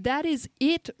 That is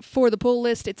it for the pull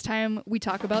list. It's time we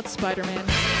talk about Spider-Man.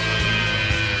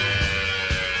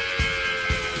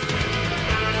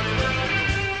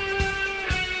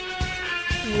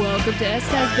 Welcome to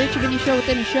STAS Bitch, a mini show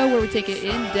within a show where we take an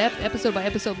in-depth,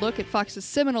 episode-by-episode look at Fox's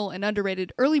seminal and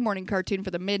underrated early morning cartoon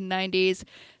for the mid-90s,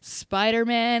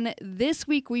 Spider-Man. This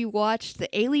week we watched The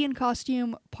Alien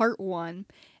Costume Part 1,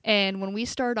 and when we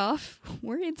start off,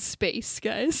 we're in space,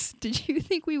 guys. Did you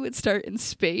think we would start in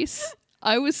space?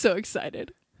 I was so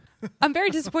excited. I'm very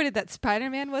disappointed that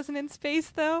Spider-Man wasn't in space,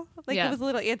 though. It was a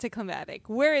little anticlimactic.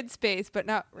 We're in space, but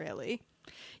not really.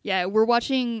 Yeah, we're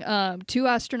watching two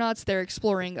astronauts. They're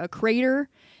exploring a crater.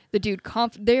 The dude,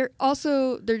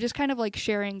 they're just kind of like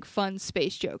sharing fun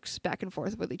space jokes back and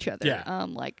forth with each other. Yeah.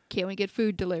 Like, can we get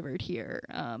food delivered here?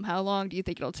 How long do you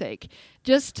think it'll take?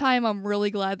 Just time I'm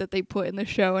really glad that they put in the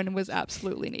show and was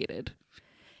absolutely needed.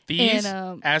 These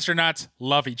astronauts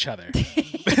love each other.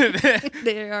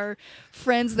 They are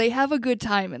friends. They have a good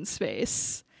time in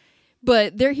space.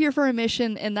 But they're here for a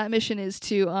mission, and that mission is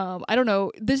to, I don't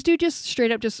know, this dude just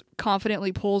straight up just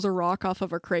confidently pulls a rock off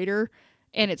of a crater,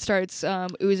 and it starts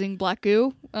oozing black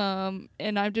goo. And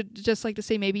I'd just like to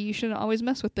say, maybe you shouldn't always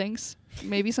mess with things.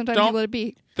 Maybe sometimes you let it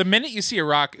be. The minute you see a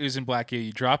rock oozing black goo,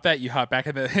 you drop that, you hop back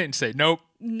in and say, nope.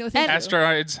 No, thank you.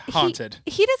 Asteroids haunted.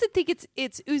 He doesn't think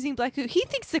it's oozing black goo. He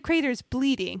thinks the crater's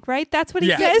bleeding, right? That's what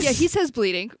he says. Yeah, he says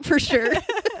bleeding, for sure.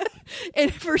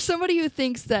 And for somebody who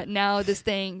thinks that now this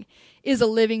thing is a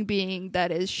living being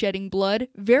that is shedding blood,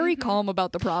 very calm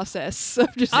about the process.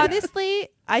 Honestly,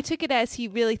 I took it as he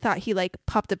really thought he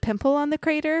popped a pimple on the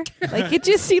crater. It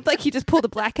just seemed like he just pulled a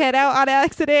blackhead out on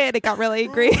accident and it got really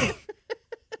angry.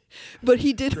 But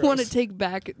he did want to take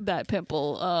back that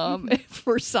pimple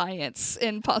for science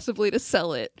and possibly to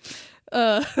sell it.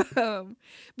 But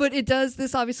it does.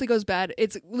 This obviously goes bad.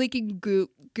 It's leaking goo.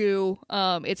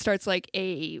 It starts like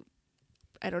an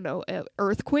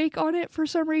earthquake on it for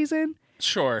some reason.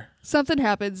 Sure. Something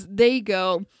happens. They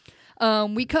go.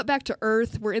 We cut back to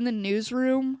Earth. We're in the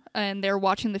newsroom, and they're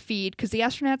watching the feed because the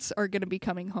astronauts are going to be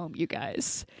coming home, you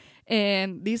guys.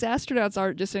 And these astronauts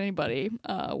aren't just anybody.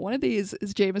 One of these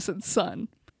is Jameson's son.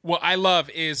 What I love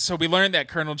is, so we learned that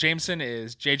Colonel Jameson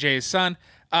is JJ's son,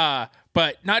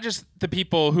 but not just the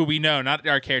people who we know, not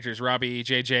our characters, Robbie,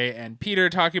 JJ, and Peter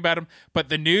talking about him, but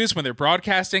the news when they're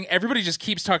broadcasting, everybody just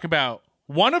keeps talking about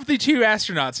one of the two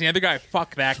astronauts, and the other guy,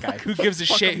 fuck that guy. Who gives a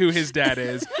shit who his dad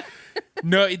is?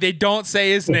 No, they don't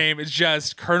say his name. It's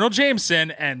just Colonel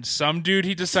Jameson and some dude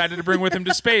he decided to bring with him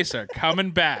to space are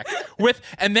coming back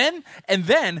and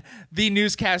then the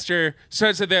newscaster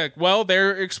starts to think, well,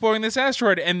 they're exploring this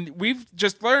asteroid, and we've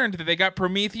just learned that they got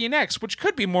Promethean X, which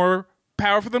could be more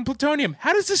powerful than plutonium.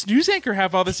 How does this news anchor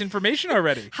have all this information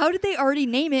already? How did they already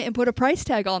name it and put a price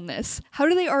tag on this? How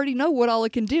do they already know what all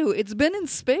it can do? It's been in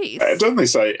space. Don't they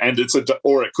say, and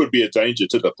or it could be a danger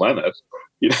to the planet?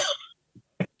 You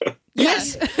know,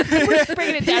 Yes. We're just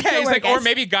bringing it down to He's where, like, or guys.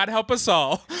 maybe God help us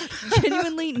all.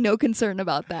 Genuinely no concern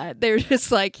about that. They're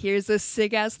just like, here's this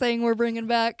sick ass thing we're bringing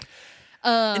back.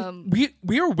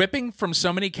 We are whipping from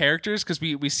so many characters because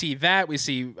we see that, we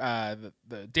see the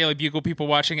Daily Bugle people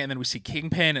watching, and then we see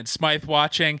Kingpin and Smythe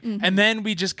watching, and then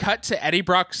we just cut to Eddie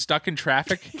Brock stuck in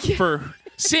traffic for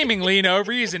seemingly no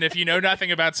reason. If you know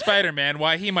nothing about Spider-Man,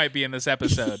 why he might be in this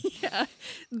episode. Yeah.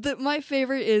 My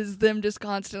favorite is them just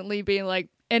constantly being like,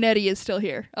 and Eddie is still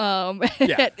here.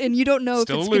 Yeah. And you don't know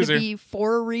Still if it's a going loser. to be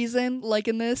for a reason, like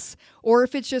in this, or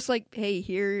if it's just like, hey,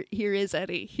 here is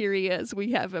Eddie. Here he is.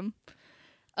 We have him.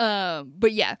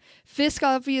 But yeah, Fisk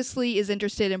obviously is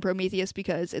interested in Prometheus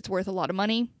because it's worth a lot of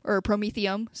money, or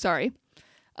Promethium, sorry.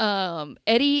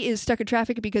 Eddie is stuck in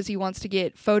traffic because he wants to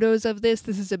get photos of this.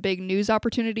 This is a big news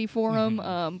opportunity for him,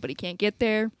 but he can't get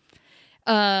there.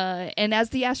 And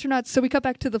as the astronauts, so we cut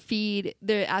back to the feed,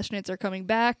 the astronauts are coming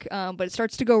back, but it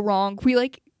starts to go wrong. We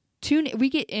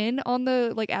get in on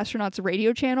the like astronauts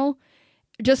radio channel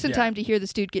just in time to hear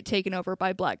this dude get taken over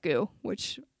by black goo,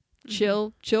 which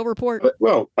chill report.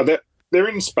 well, they're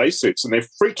in spacesuits and they're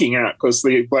freaking out because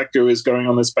the black goo is going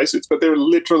on their spacesuits, but they're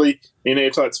literally in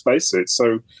airtight spacesuits.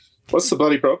 So, what's the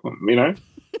bloody problem? You know.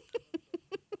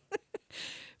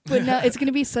 But no, it's going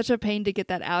to be such a pain to get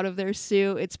that out of their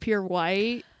suit. It's pure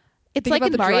white. It's Think like about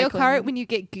in the dry Mario cleaning. Kart when you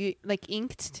get like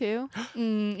inked too.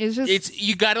 It's just,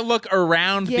 You got to look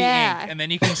around the Yeah. ink, and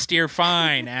then you can steer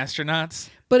fine, astronauts.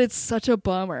 but it's such a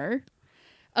bummer.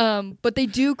 But they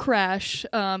do crash.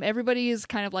 Everybody is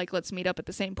kind of like, let's meet up at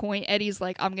the same point. Eddie's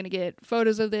like, I'm going to get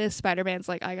photos of this. Spider-Man's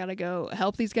like, I got to go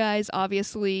help these guys.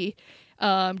 Obviously,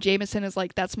 Jameson is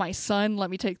like, that's my son. Let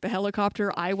me take the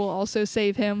helicopter. I will also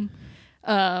save him.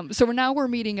 So we're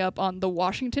meeting up on the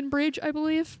Washington Bridge, I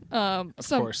believe. Of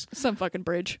course. Some fucking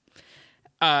bridge.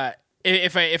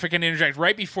 If I can interject,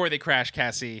 right before they crash,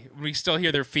 Cassie, we still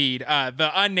hear their feed.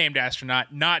 The unnamed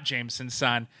astronaut, not Jameson's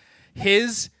son,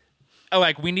 his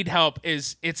we need help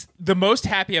it's the most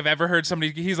happy I've ever heard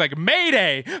somebody. He's like,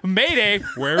 Mayday, Mayday,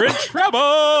 we're in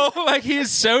trouble. Like, he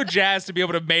is so jazzed to be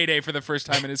able to Mayday for the first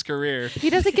time in his career. He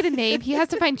doesn't get a name. He has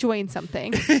to find joy in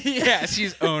something. Yes,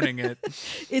 he's owning it.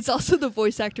 It's also the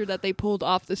voice actor that they pulled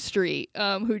off the street,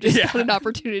 who just got an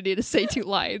opportunity to say 2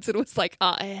 lines and was like,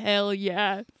 hell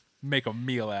yeah. Make a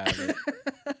meal out of it.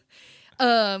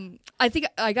 I think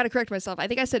I got to correct myself. I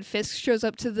think I said Fisk shows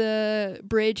up to the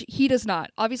bridge. He does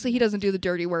not. Obviously, he doesn't do the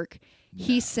dirty work. No.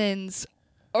 He sends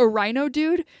a rhino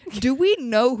dude. Do we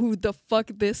know who the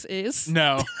fuck this is?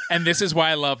 No. And this is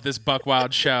why I love this Buck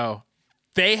Wild show.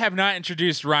 They have not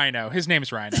introduced Rhino. His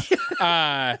name's Rhino.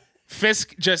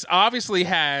 Fisk just obviously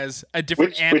has a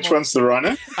different animal. Which one's the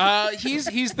rhino?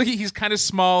 He's kind of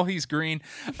small. He's green.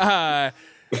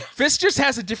 Fisk just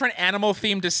has a different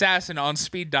animal-themed assassin on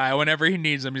speed dial whenever he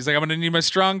needs him. He's like, I'm going to need my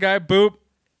strong guy. Boop.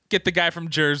 Get the guy from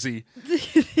Jersey.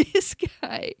 This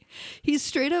guy, he's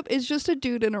straight up is just a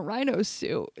dude in a rhino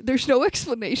suit. There's no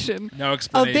explanation. No A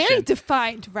explanation. very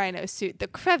defined rhino suit. The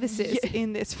crevices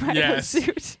in this rhino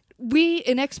suit. We,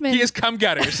 in X-Men... He has cum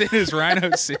gutters in his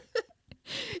rhino suit.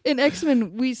 In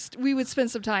X-Men, we would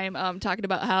spend some time talking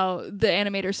about how the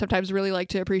animators sometimes really like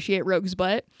to appreciate Rogue's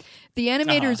butt. The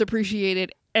animators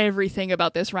appreciated everything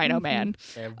about this Rhino man.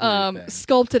 Everything.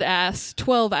 Sculpted ass,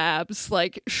 12 abs,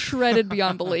 like shredded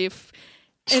beyond belief.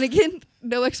 And again,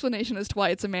 no explanation as to why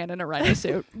it's a man in a rhino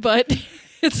suit, but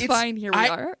it's fine. Here we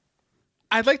are.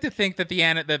 I'd like to think that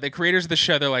the creators of the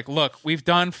show, they're like, look, we've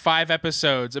done 5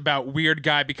 episodes about weird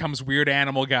guy becomes weird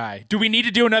animal guy. Do we need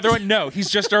to do another one? No, he's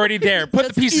just already there. Put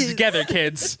the pieces together,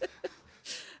 kids.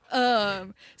 So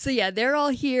yeah, they're all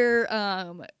here.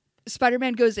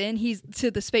 Spider-Man goes in. He's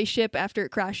to the spaceship after it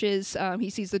crashes. He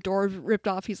sees the door ripped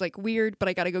off. He's like, weird, but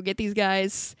I gotta go get these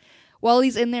guys. While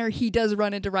he's in there, he does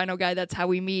run into Rhino Guy. That's how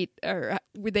we meet, or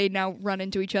they now run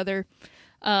into each other.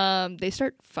 They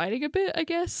start fighting a bit, I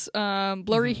guess.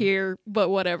 Blurry here, but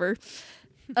whatever.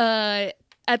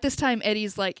 At this time,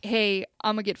 Eddie's like, hey,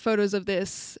 I'm gonna get photos of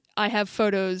this. I have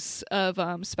photos of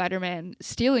Spider-Man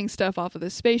stealing stuff off of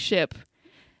the spaceship.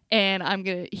 And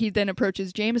he then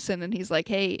approaches Jameson and he's like,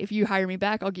 hey, if you hire me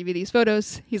back, I'll give you these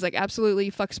photos. He's like, absolutely,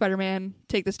 fuck Spider-Man,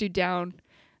 take this dude down.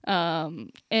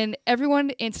 And everyone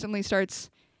instantly starts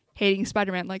hating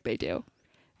Spider-Man like they do.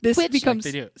 This becomes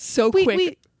so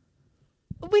quick.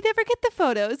 We never get the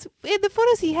photos. In the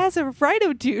photos, he has a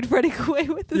rhino dude running away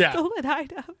with the stolen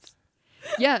items.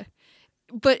 Yeah.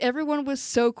 But everyone was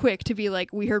so quick to be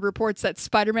like, we heard reports that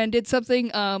Spider-Man did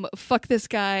something. Fuck this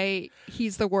guy.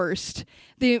 He's the worst.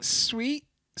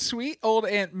 Sweet old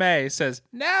Aunt May says,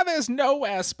 now there's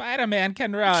nowhere Spider-Man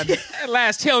can run. At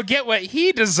last he'll get what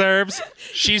he deserves.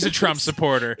 She's a Trump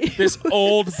supporter. This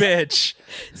old bitch.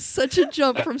 Such a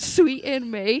jump from sweet Aunt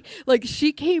May. Like,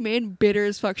 she came in bitter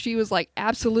as fuck. She was like,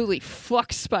 absolutely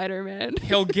fuck Spider-Man.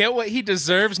 He'll get what he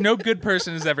deserves. No good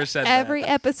person has ever said Every that.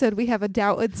 episode we have a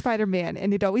doubt with Spider-Man,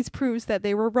 and it always proves that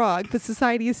they were wrong. But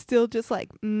society is still just like,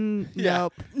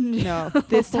 nope, no.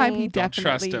 This time he Don't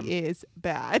trust definitely him. is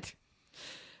bad.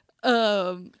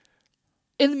 In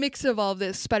the mix of all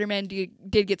this, Spider-Man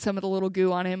did get some of the little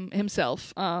goo on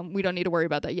himself. We don't need to worry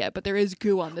about that yet, but there is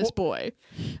goo on this boy.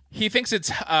 He thinks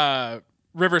it's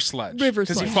river sludge. River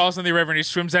Because he sludge. falls in the river and he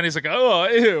swims down. He's like, oh,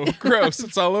 ew, gross.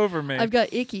 It's all over me. I've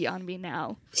got icky on me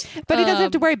now. But he doesn't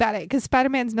have to worry about it because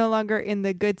Spider-Man's no longer in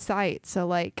the good site. So,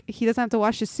 like, he doesn't have to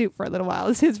wash his suit for a little while.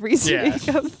 Is his reasoning.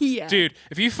 Yeah. Yeah. Dude,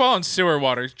 if you fall in sewer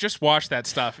water, just wash that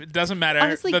stuff. It doesn't matter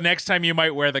Honestly- the next time you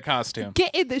might wear the costume.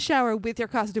 Get in the shower with your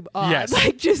costume on. Yes.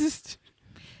 Like, just...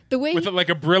 The way With like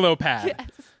a Brillo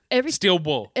pad. every Steel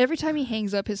wool. every time he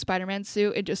hangs up his Spider-Man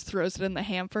suit and just throws it in the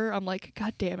hamper, I'm like,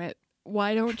 God damn it.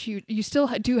 Why don't you still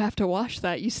do have to wash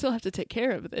that. You still have to take care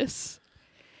of this.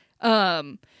 Yeah.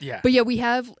 But yeah, we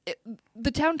have the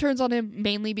town turns on him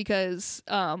mainly because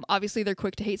obviously they're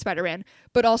quick to hate Spider-Man,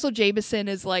 but also Jameson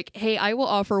is like, hey, I will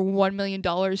offer $1 million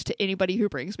to anybody who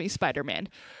brings me Spider-Man.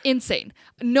 Insane.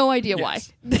 No idea why.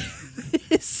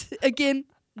 This, again,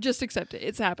 just accept it.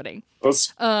 It's happening. Well,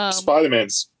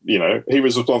 Spider-Man's, he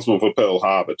was responsible for Pearl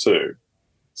Harbor too.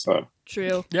 So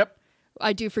True. Yep.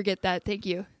 I do forget that. Thank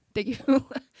you.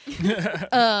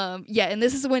 Yeah, and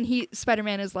this is when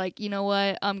Spider-Man is like, you know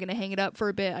what? I'm gonna hang it up for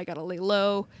a bit. I gotta lay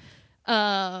low.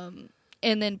 And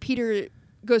then Peter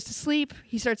goes to sleep.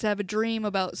 He starts to have a dream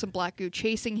about some black goo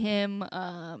chasing him.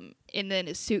 And then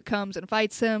his suit comes and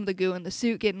fights him. The goo in the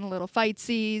suit getting a little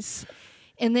fightsy.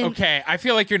 And then Okay, I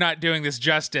feel like you're not doing this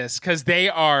justice because they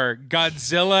are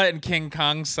Godzilla and King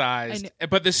Kong sized,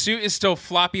 but the suit is still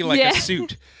floppy like Yeah. a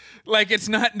suit. Like it's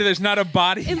not. There's not a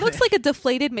body. It looks like a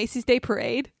deflated Macy's Day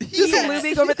Parade. Just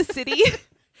looming over the city.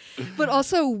 but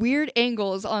also weird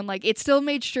angles on like it still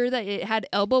made sure that it had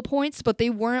elbow points, but they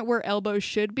weren't where elbows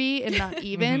should be and not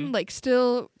even. Like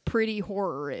still pretty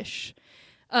horror-ish.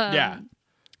 Yeah.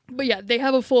 But yeah, they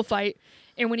have a full fight.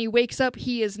 And when he wakes up,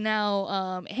 he is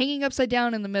now hanging upside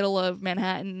down in the middle of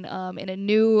Manhattan in a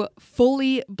new,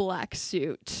 fully black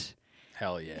suit.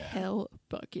 Hell yeah. Hell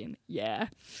fucking yeah.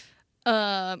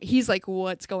 He's like,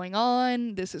 what's going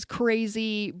on? This is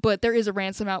crazy. But there is a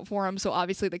ransom out for him. So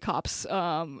obviously the cops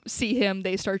see him.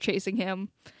 They start chasing him.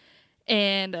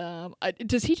 And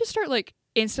does he just start like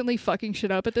instantly fucking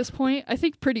shit up at this point? I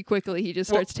think pretty quickly he just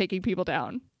starts taking people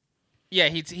down. Yeah,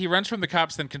 he runs from the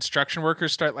cops, then construction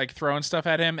workers start like throwing stuff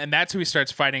at him, and that's who he starts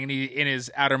fighting. And he, in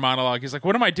his outer monologue, he's like,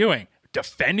 "What am I doing?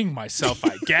 Defending myself,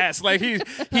 I guess." Like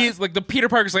he's like the Peter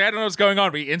Parker's like, "I don't know what's going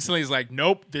on," but he instantly is like,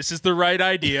 "Nope, this is the right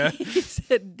idea." He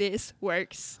said, "This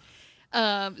works."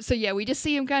 So yeah, we just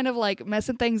see him kind of like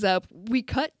messing things up. We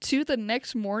cut to the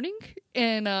next morning,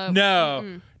 and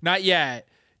No, not yet.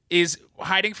 Is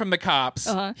hiding from the cops.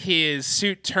 Uh-huh. His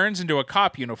suit turns into a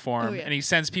cop uniform, Oh, yeah. and he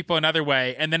sends people another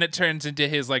way, and then it turns into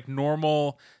his like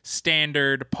normal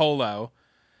standard polo.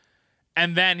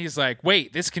 And then he's like,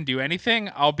 "Wait, this can do anything?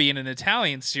 I'll be in an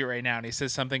Italian suit right now." And he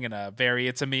says something in a very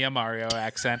 "It's a Mia Mario"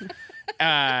 accent.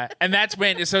 And that's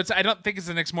when. So I don't think it's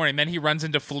the next morning. Then he runs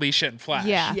into Felicia and Flash.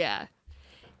 Yeah.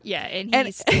 yeah, and And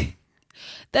he's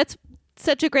that's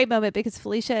such a great moment because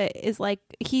Felicia is like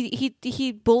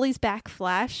he bullies back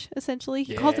Flash essentially.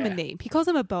 He calls him a Yeah. name. He calls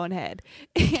him a bonehead.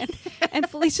 And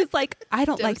Felicia's like, I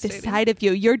don't like this Devastating. side of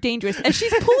you. You're dangerous. And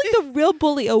she's pulling the real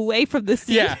bully away from the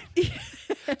scene. Yeah.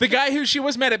 The guy who she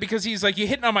was mad at because he's like, "You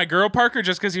hitting on my girl, Parker,"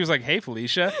 just because he was like, "Hey,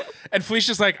 Felicia." And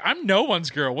Felicia's like, "I'm no one's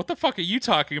girl. What the fuck are you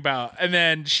talking about?" And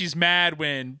then she's mad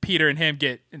when Peter and him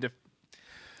get into.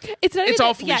 It's not It's even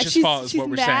all that- Felicia's she's- fault is she's what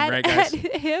we're saying, mad right, guys?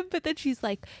 at him, but then she's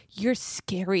like, "You're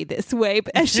scary this way,"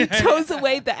 but as she throws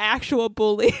away the actual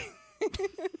bully.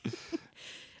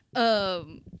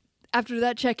 after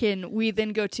that check-in, we then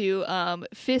go to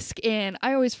Fisk, and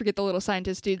I always forget the little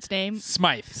scientist dude's name.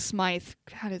 Smythe. Smythe.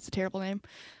 God, it's a terrible name.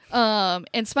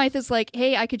 And Smythe is like,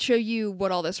 "Hey, I could show you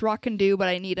what all this rock can do, but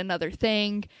I need another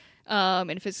thing."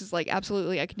 And Fisk is like,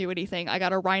 "Absolutely, I can do anything. I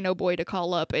got a Rhino boy to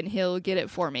call up, and he'll get it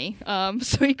for me."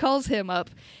 So he calls him up,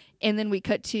 and then we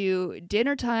cut to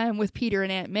dinner time with Peter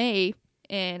and Aunt May.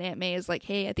 And Aunt May is like,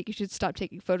 "Hey, I think you should stop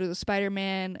taking photos of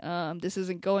Spider-Man. This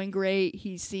isn't going great.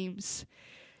 He seems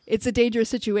it's a dangerous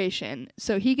situation.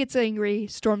 So he gets angry,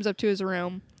 storms up to his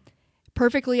room.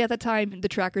 Perfectly at the time, the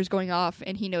tracker's going off,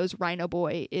 and he knows Rhino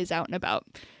Boy is out and about.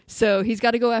 So he's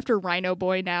got to go after Rhino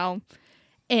Boy now.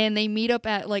 And they meet up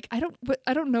at, like, I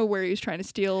don't know where he was trying to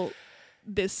steal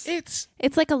this. It's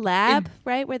like a lab,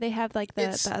 right? Where they have, like,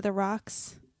 the other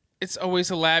rocks. It's always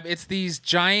a lab. It's these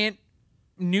giant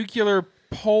nuclear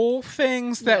pole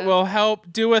things that will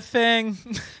help do a thing.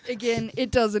 Again,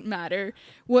 it doesn't matter.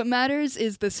 What matters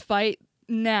is this fight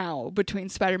now between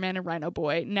Spider-Man and Rhino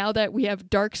Boy. Now that we have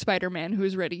Dark Spider-Man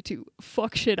who's ready to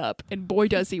fuck shit up, and boy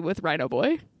does he with Rhino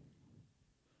Boy.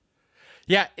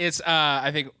 Yeah, it's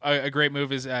I think a great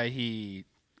move is he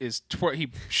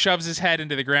shoves his head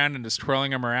into the ground and is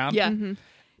twirling him around. Yeah. Mm-hmm.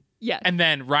 Yeah. And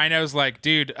then Rhino's like,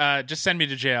 dude, just send me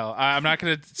to jail. I'm not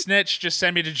going to snitch. Just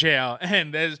send me to jail.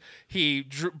 And he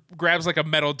grabs like a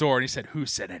metal door and he said, who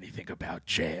said anything about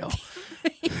jail?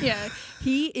 Yeah.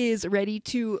 He is ready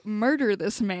to murder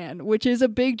this man, which is a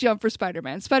big jump for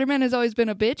Spider-Man. Spider-Man has always been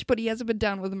a bitch, but he hasn't been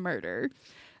down with murder.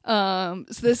 So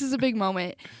this is a big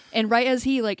moment. And right as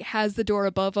he like has the door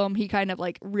above him, he kind of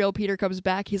like real Peter comes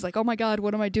back. He's like, oh my God,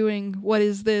 what am I doing? What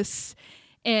is this?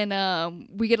 And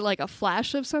we get like a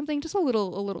flash of something, just a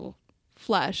little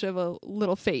flash of a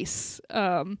little face.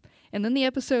 And then the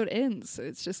episode ends.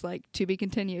 It's just like to be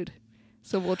continued.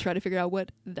 So we'll try to figure out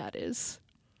what that is.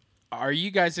 Are you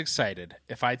guys excited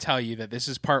if I tell you that this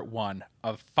is part 1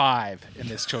 of 5 in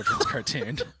this children's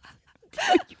cartoon?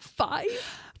 5?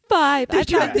 I tried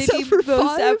thought this they out for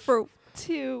both 5? out for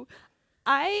 2.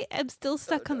 I am still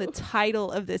stuck on the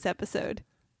title of this episode.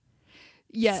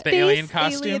 Yeah, The alien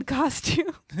Space Alien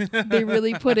costume? they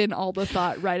really put in all the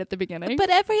thought right at the beginning. But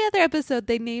every other episode,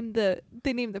 they name the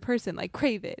person like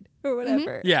Craven or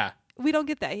whatever. Yeah. We don't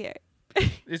get that here.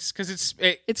 It's because it's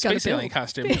got a Space Alien build.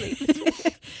 costume.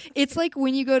 It's like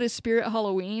when you go to Spirit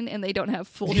Halloween and they don't have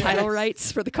full title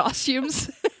rights for the costumes.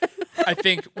 I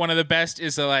think one of the best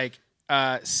is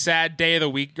Sad Day of the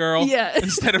Week Girl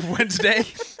instead of Wednesday.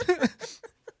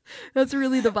 That's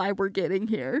really the vibe we're getting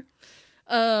here.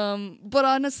 But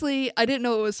honestly, I didn't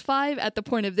know it was 5 at the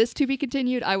point of this to be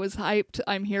continued. I was hyped.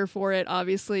 I'm here for it.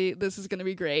 Obviously, this is going to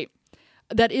be great.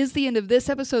 That is the end of this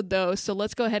episode, though, so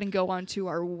let's go ahead and go on to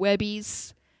our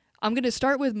Webbies. I'm going to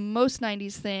start with most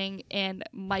 90s thing, and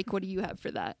Mike, what do you have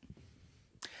for that?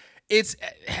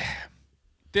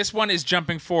 This one is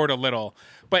jumping forward a little,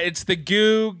 but it's the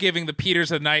Goo giving the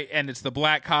Peters a night, and it's the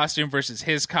black costume versus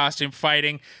his costume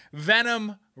fighting.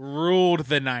 Venom ruled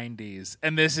the 90s,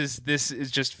 and this is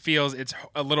just feels it's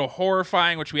a little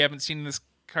horrifying, which we haven't seen in this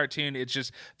cartoon. It's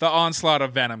just the onslaught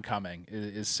of Venom coming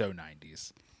is so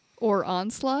 90s. Or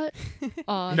Onslaught?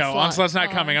 No, Onslaught's not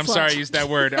coming. I'm sorry I used that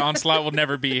word. Onslaught will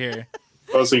never be here.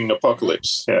 Buzzing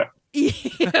Apocalypse, yeah.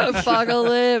 Yeah,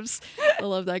 Apocalypse. I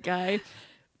love that guy.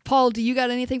 Paul, do you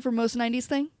got anything for most 90s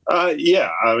thing?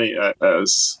 Yeah, I mean,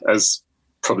 as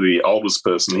probably the oldest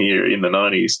person here in the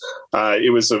 90s,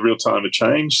 it was a real time of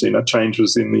change. You know, change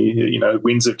was in the,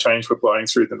 winds of change were blowing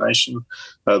through the nation,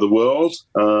 the world.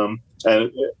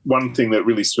 And one thing that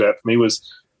really stood out for me was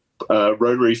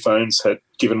rotary phones had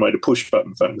given way to push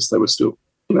button phones. They were still,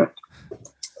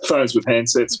 phones with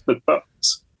handsets, but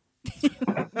buttons.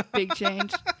 Big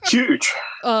change. Huge.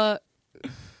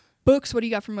 Books, what do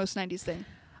you got for most 90s thing?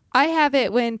 I have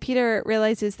it when Peter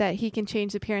realizes that he can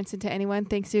change appearance into anyone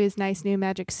thanks to his nice new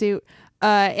magic suit.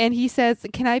 And he says,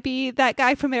 can I be that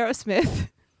guy from Aerosmith?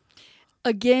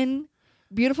 Again,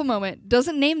 beautiful moment.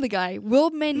 Doesn't name the guy.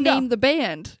 Will name the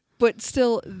band, but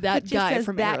still that guy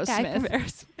from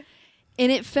Aerosmith.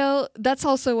 And that's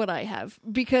also what I have,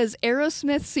 because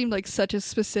Aerosmith seemed like such a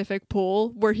specific pull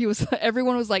where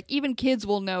everyone was like, even kids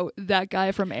will know that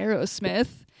guy from Aerosmith.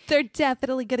 They're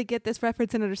definitely going to get this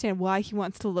reference and understand why he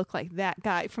wants to look like that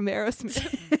guy from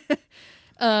Aerosmith.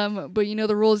 But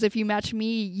the rules, if you match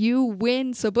me, you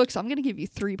win. So Books, I'm going to give you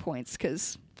 3 points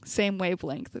because same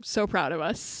wavelength. I'm so proud of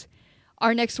us.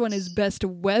 Our next one is Best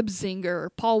Web Zinger.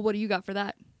 Paul, what do you got for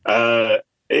that?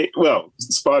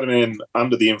 Spider-Man,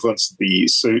 under the influence of the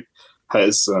suit,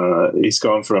 he's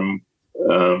gone from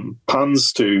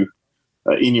puns to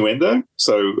innuendo.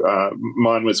 So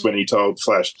mine was when he told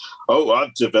Flash,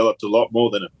 I've developed a lot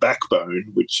more than a backbone,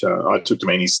 which I took to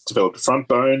mean he's developed a front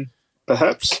bone,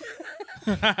 perhaps.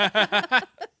 I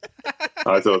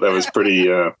thought that was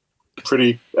pretty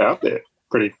out there.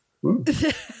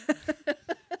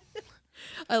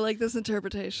 I like this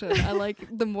interpretation. I like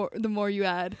the more you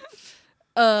add.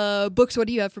 Books, what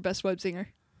do you have for Best Web Singer?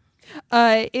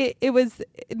 It was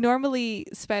normally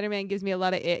Spider-Man gives me a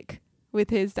lot of ick with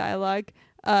his dialogue.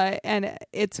 And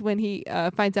it's when he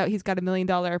finds out he's got $1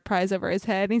 million prize over his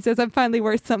head and he says, I'm finally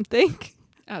worth something.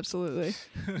 Absolutely.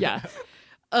 Yeah.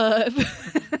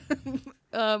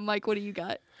 Mike, what do you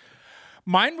got?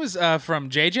 Mine was from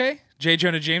J.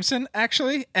 Jonah Jameson,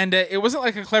 actually. And it wasn't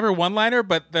like a clever one-liner,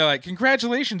 but they're like,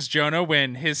 congratulations, Jonah,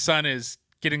 when his son is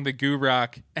getting the goo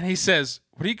rock. And he says,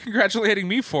 what are you congratulating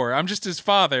me for? I'm just his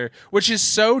father, which is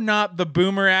so not the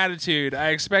boomer attitude I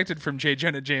expected from J.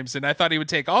 Jonah Jameson. I thought he would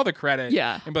take all the credit.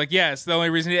 Yeah. And be like, yes, the only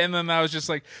reason. And then I was just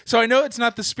like, so I know it's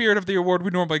not the spirit of the award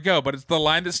we normally go, but it's the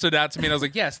line that stood out to me. And I was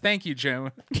like, yes, thank you,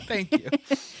 Jonah. Thank you.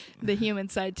 The human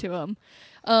side to him.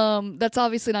 That's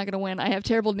obviously not going to win. I have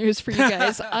terrible news for you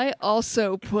guys. I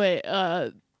also put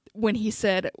when he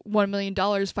said $1 million,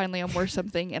 finally I'm worth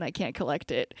something and I can't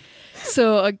collect it.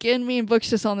 So again, me and Book's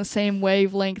just on the same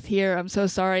wavelength here. I'm so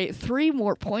sorry. 3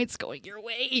 more points going your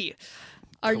way.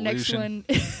 Our next one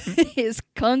is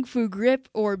Kung Fu Grip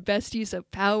or Best Use of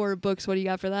Power. Books, what do you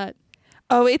got for that?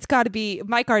 Oh, it's got to be,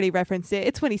 Mike already referenced it.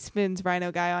 It's when he spins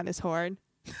Rhino Guy on his horn.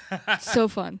 So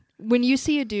fun. When you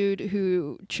see a dude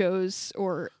who chose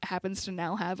or happens to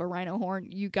now have a rhino horn,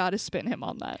 you got to spin him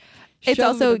on that. It's Show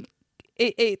also them-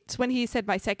 it's when he said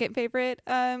my second favorite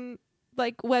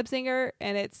like web singer,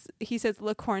 and he says,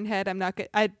 look, Hornhead,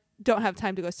 I don't have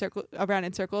time to go around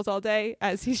in circles all day,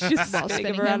 as he's just While spinning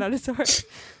spinning him around him. on his horn.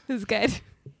 It was good.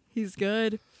 He's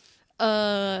good.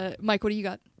 Mike, what do you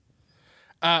got?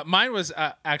 Mine was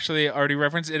actually already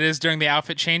referenced. It is during the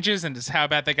outfit changes and just how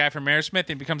about that guy from Aerosmith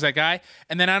and becomes that guy.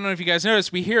 And then I don't know if you guys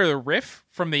noticed, we hear the riff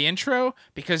from the intro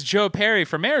because Joe Perry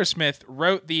from Aerosmith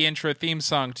wrote the intro theme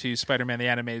song to Spider-Man the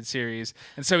Animated Series.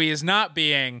 And so he is not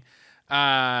being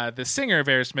the singer of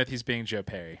Aerosmith, he's being Joe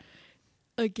Perry.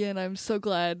 Again, I'm so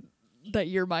glad that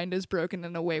your mind is broken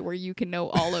in a way where you can know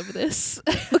all of this.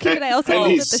 Okay, but I also And know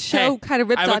that he's- the show kind of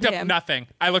ripped I on looked up him. nothing.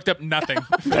 I looked up nothing.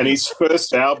 And his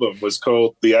first album was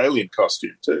called The Alien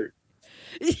Costume, too.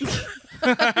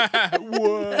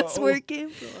 That's where it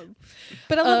came from.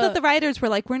 But I love that the writers were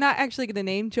like, we're not actually going to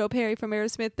name Joe Perry from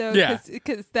Aerosmith, though, Yeah.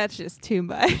 because that's just too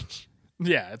much.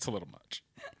 Yeah, it's a little much.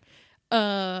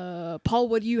 Paul,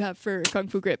 what do you have for Kung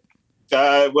Fu Grip?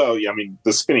 Well, yeah, I mean,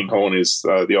 the spinning horn is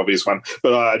the obvious one,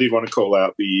 but I did want to call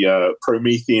out the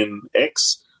Promethean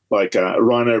X. Like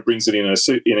Rhino brings it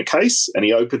in a case, and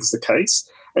he opens the case,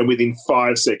 and within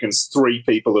 5 seconds, 3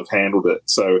 people have handled it.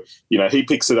 So he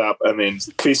picks it up, and then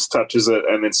Fist touches it,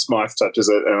 and then Smythe touches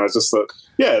it, and I just thought,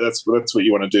 yeah, that's what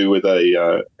you want to do with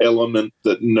a element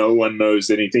that no one knows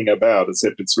anything about,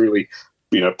 except it's really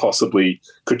possibly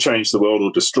could change the world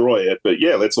or destroy it. But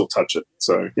yeah, let's all touch it.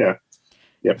 So yeah.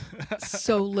 Yep.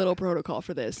 So little protocol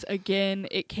for this. Again,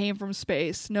 it came from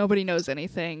space. Nobody knows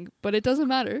anything, but it doesn't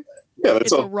matter. Yeah,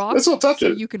 It's a rock, let's all touch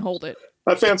so it. you can hold it.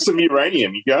 I found some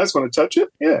uranium. You guys want to touch it?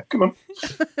 Yeah, come on.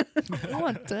 I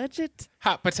want to touch it.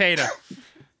 Hot potato.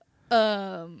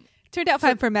 Turned out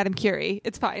fine for Madame Curie.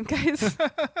 It's fine, guys.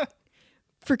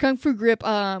 For Kung Fu Grip,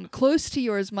 close to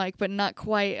yours, Mike, but not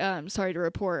quite. Sorry to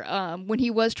report. When he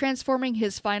was transforming,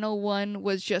 his final one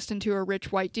was just into a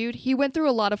rich white dude. He went through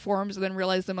a lot of forms and then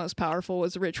realized the most powerful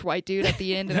was a rich white dude at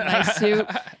the end in a nice suit,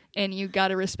 and you got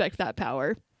to respect that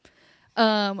power.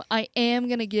 I am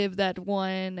going to give that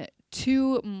one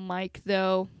to Mike,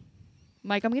 though.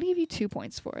 Mike, I'm going to give you 2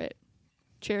 points for it.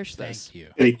 Cherish this. Thank you.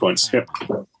 8 points. Yep.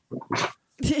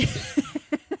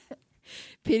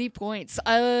 Pity points.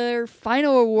 Our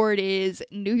final award is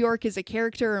New York is a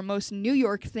character or most New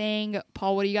York thing.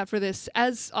 Paul, what do you got for this?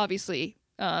 As obviously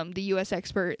the U.S.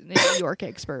 expert, the New York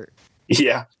expert.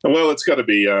 Yeah. Well, it's got to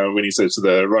be when he says to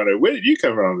the Rhino, "Where did you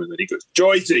come from?" And then he goes,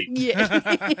 "Jersey." Yeah.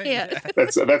 Yeah.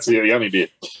 That's the only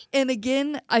bit. And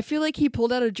again, I feel like he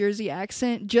pulled out a Jersey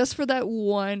accent just for that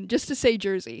one, just to say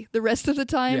Jersey. The rest of the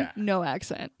time, Yeah. no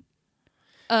accent.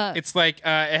 It's like,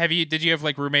 did you have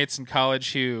like roommates in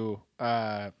college who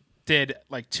did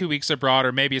like 2 weeks abroad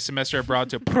or maybe a semester abroad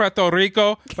to Puerto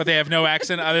Rico, but they have no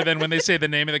accent other than when they say the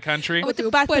name of the country? With the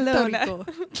Puerto Barcelona.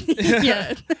 Rico.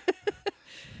 Yeah.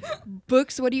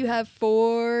 Books, what do you have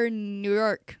for New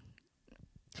York?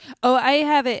 Oh, I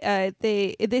have it.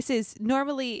 This is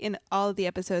normally in all of the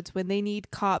episodes when they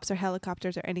need cops or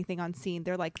helicopters or anything on scene,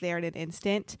 they're like there in an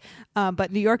instant.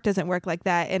 But New York doesn't work like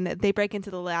that, and they break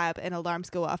into the lab and alarms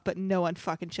go off, but no one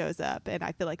fucking shows up. And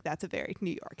I feel like that's a very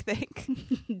New York thing.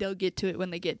 They'll get to it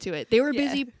when they get to it. They were Yeah.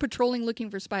 busy patrolling looking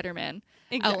for Spider-Man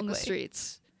out in the Exactly.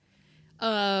 streets.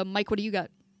 Mike, what do you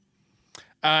got?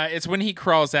 It's when he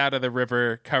crawls out of the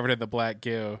river covered in the black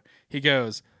goo. He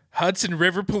goes, Hudson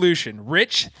River pollution,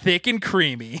 rich, thick, and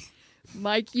creamy.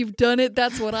 Mike, you've done it.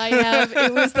 That's what I have.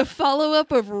 It was the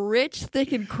follow-up of rich,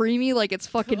 thick, and creamy, like it's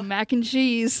fucking mac and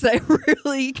cheese, that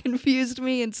really confused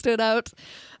me and stood out.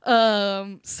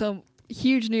 So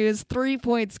Huge news. 3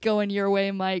 points going your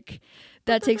way, Mike.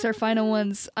 That takes our final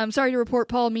ones. I'm sorry to report,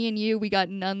 Paul, me and you, we got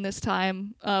none this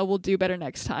time. We'll do better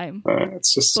next time.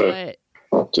 It's just a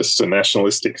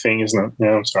nationalistic thing, isn't it?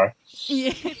 Yeah, I'm sorry.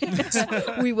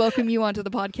 Yeah. We welcome you onto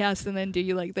the podcast and then do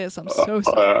you like this. I'm so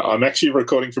sorry. I'm actually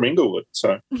recording from Inglewood,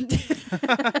 so.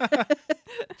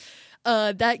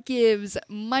 That gives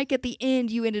Mike at the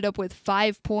end, you ended up with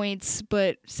 5 points,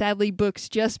 but sadly Books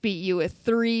just beat you with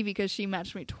 3 because she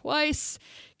matched me twice.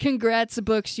 Congrats,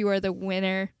 Books, you are the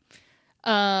winner.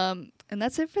 And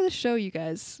that's it for the show, you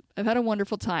guys. I've had a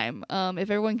wonderful time. If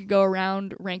everyone could go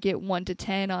around, rank it 1 to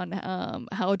 10 on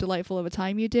how delightful of a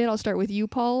time you did. I'll start with you,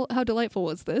 Paul. How delightful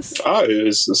was this? Oh, it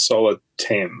was a solid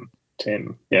 10.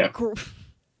 10, yeah. God,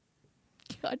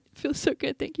 it feels so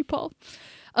good. Thank you, Paul.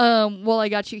 While I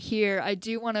got you here, I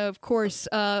do want to, of course,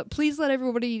 please let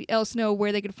everybody else know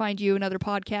where they can find you, another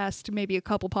podcast, maybe a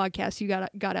couple podcasts you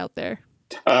got out there.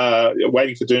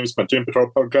 Waiting for Doom is my Doom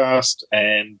Patrol podcast,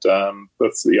 and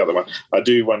that's the other one. I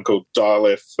do one called Dial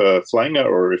F Flanger,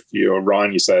 or if you're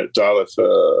Ryan, you say it, Dial F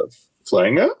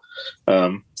Flanger.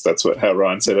 That's how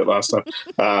Ryan said it last time,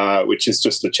 which is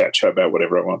just a chat show about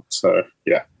whatever I want. So,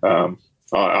 yeah, I'm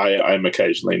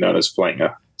occasionally known as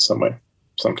Flanger somewhere,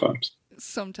 sometimes.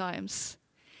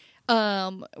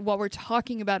 While we're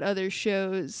talking about other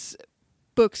shows,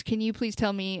 Books, can you please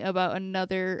tell me about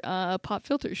another Pop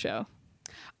Filter show?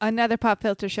 Another Pop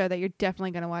Filter show that you're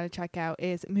definitely going to want to check out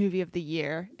is Movie of the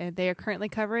Year, and they are currently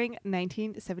covering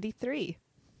 1973.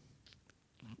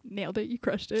 Nailed it. You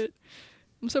crushed it.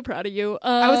 I'm so proud of you.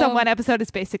 I was on one episode.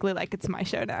 It's basically like it's my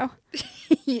show now.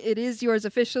 It is yours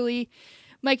officially.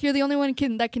 Mike, you're the only one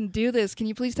that can do this. Can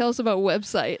you please tell us about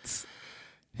websites?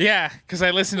 Yeah, because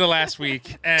I listened to last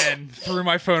week and threw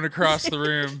my phone across the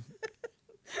room.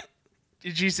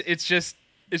 It's just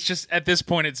at this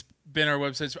point it's been our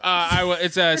websites.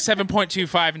 It's a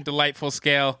 7.25 in delightful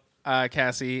scale.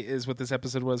 Cassie is what this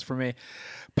episode was for me.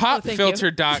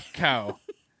 Popfilter.co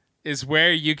is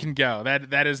where you can go.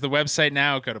 That is the website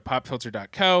now. Go to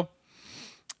popfilter.co.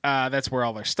 That's where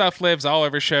all our stuff lives, all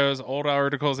of our shows, old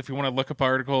articles. If you want to look up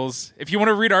articles, if you want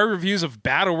to read our reviews of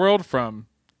Battleworld from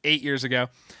 8 years ago,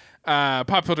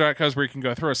 popfilter.co is where you can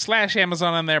go. Throw a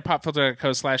 /Amazon on there,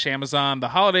 popfilter.co/Amazon. The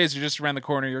holidays are just around the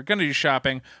corner. You're going to do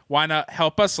shopping. Why not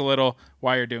help us a little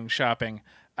while you're doing shopping?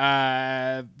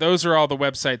 Those are all the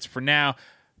websites for now.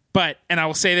 And I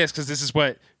will say this because this is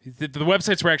what the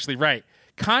websites were actually right.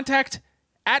 Contact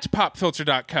at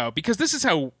popfilter.co, because this is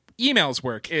how emails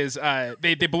work, is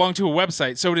they belong to a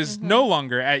website, so it is no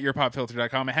longer at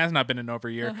yourpopfilter.com. It has not been in over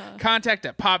a year. Contact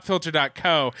at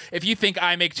popfilter.co. If you think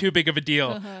I make too big of a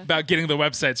deal about getting the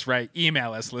websites right,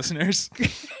 email us, listeners.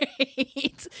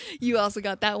 Great. You also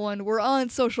got that one. We're on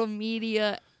social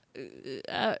media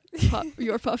at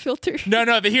Your Pop Filter.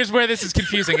 No, here's where this is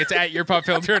confusing. It's at Your Pop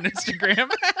Filter on Instagram.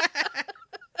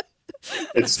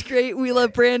 It's great. We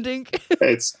love branding.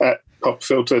 It's at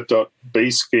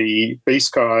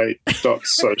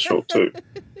popfilter.bsky.social too.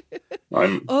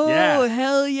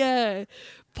 Hell yeah.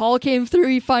 Paul came through.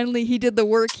 He did the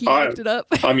work. He looked it up.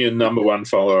 I'm your number one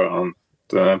follower on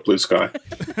Blue Sky.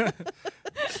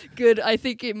 Good. I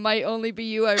think it might only be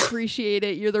you. I appreciate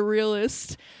it. You're the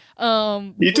realist.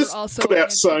 You just put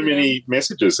out so many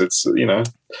messages. It's,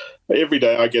 every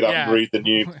day I get up and read the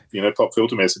new, Pop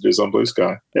Filter messages on Blue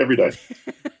Sky. Every day.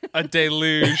 A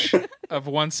deluge of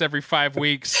once every 5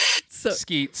 weeks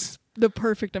skeets. The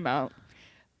perfect amount.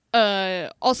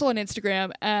 Also on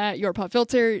Instagram at Your Pop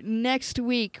Filter. Next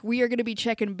week we are going to be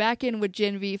checking back in with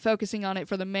Gen V, focusing on it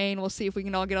for the main. We'll see if we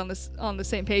can all get on the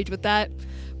same page with that.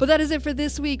 But that is it for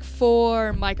this week.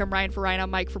 For Mike, I'm Ryan. For Ryan,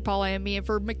 I'm Mike. For Paul, I am me. And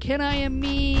for McKenna, I am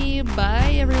me.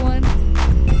 Bye, everyone.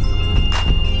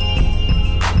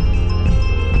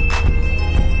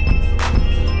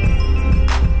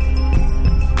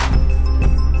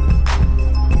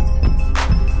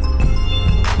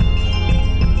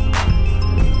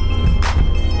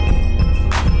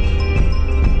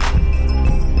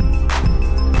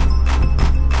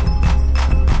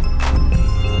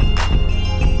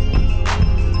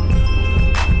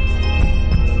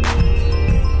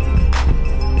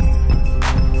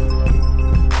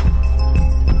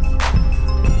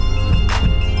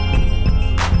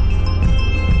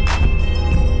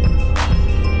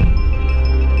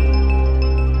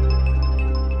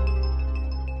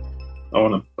 I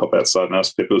want to pop outside and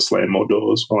ask people to slam more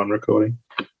doors while I'm recording.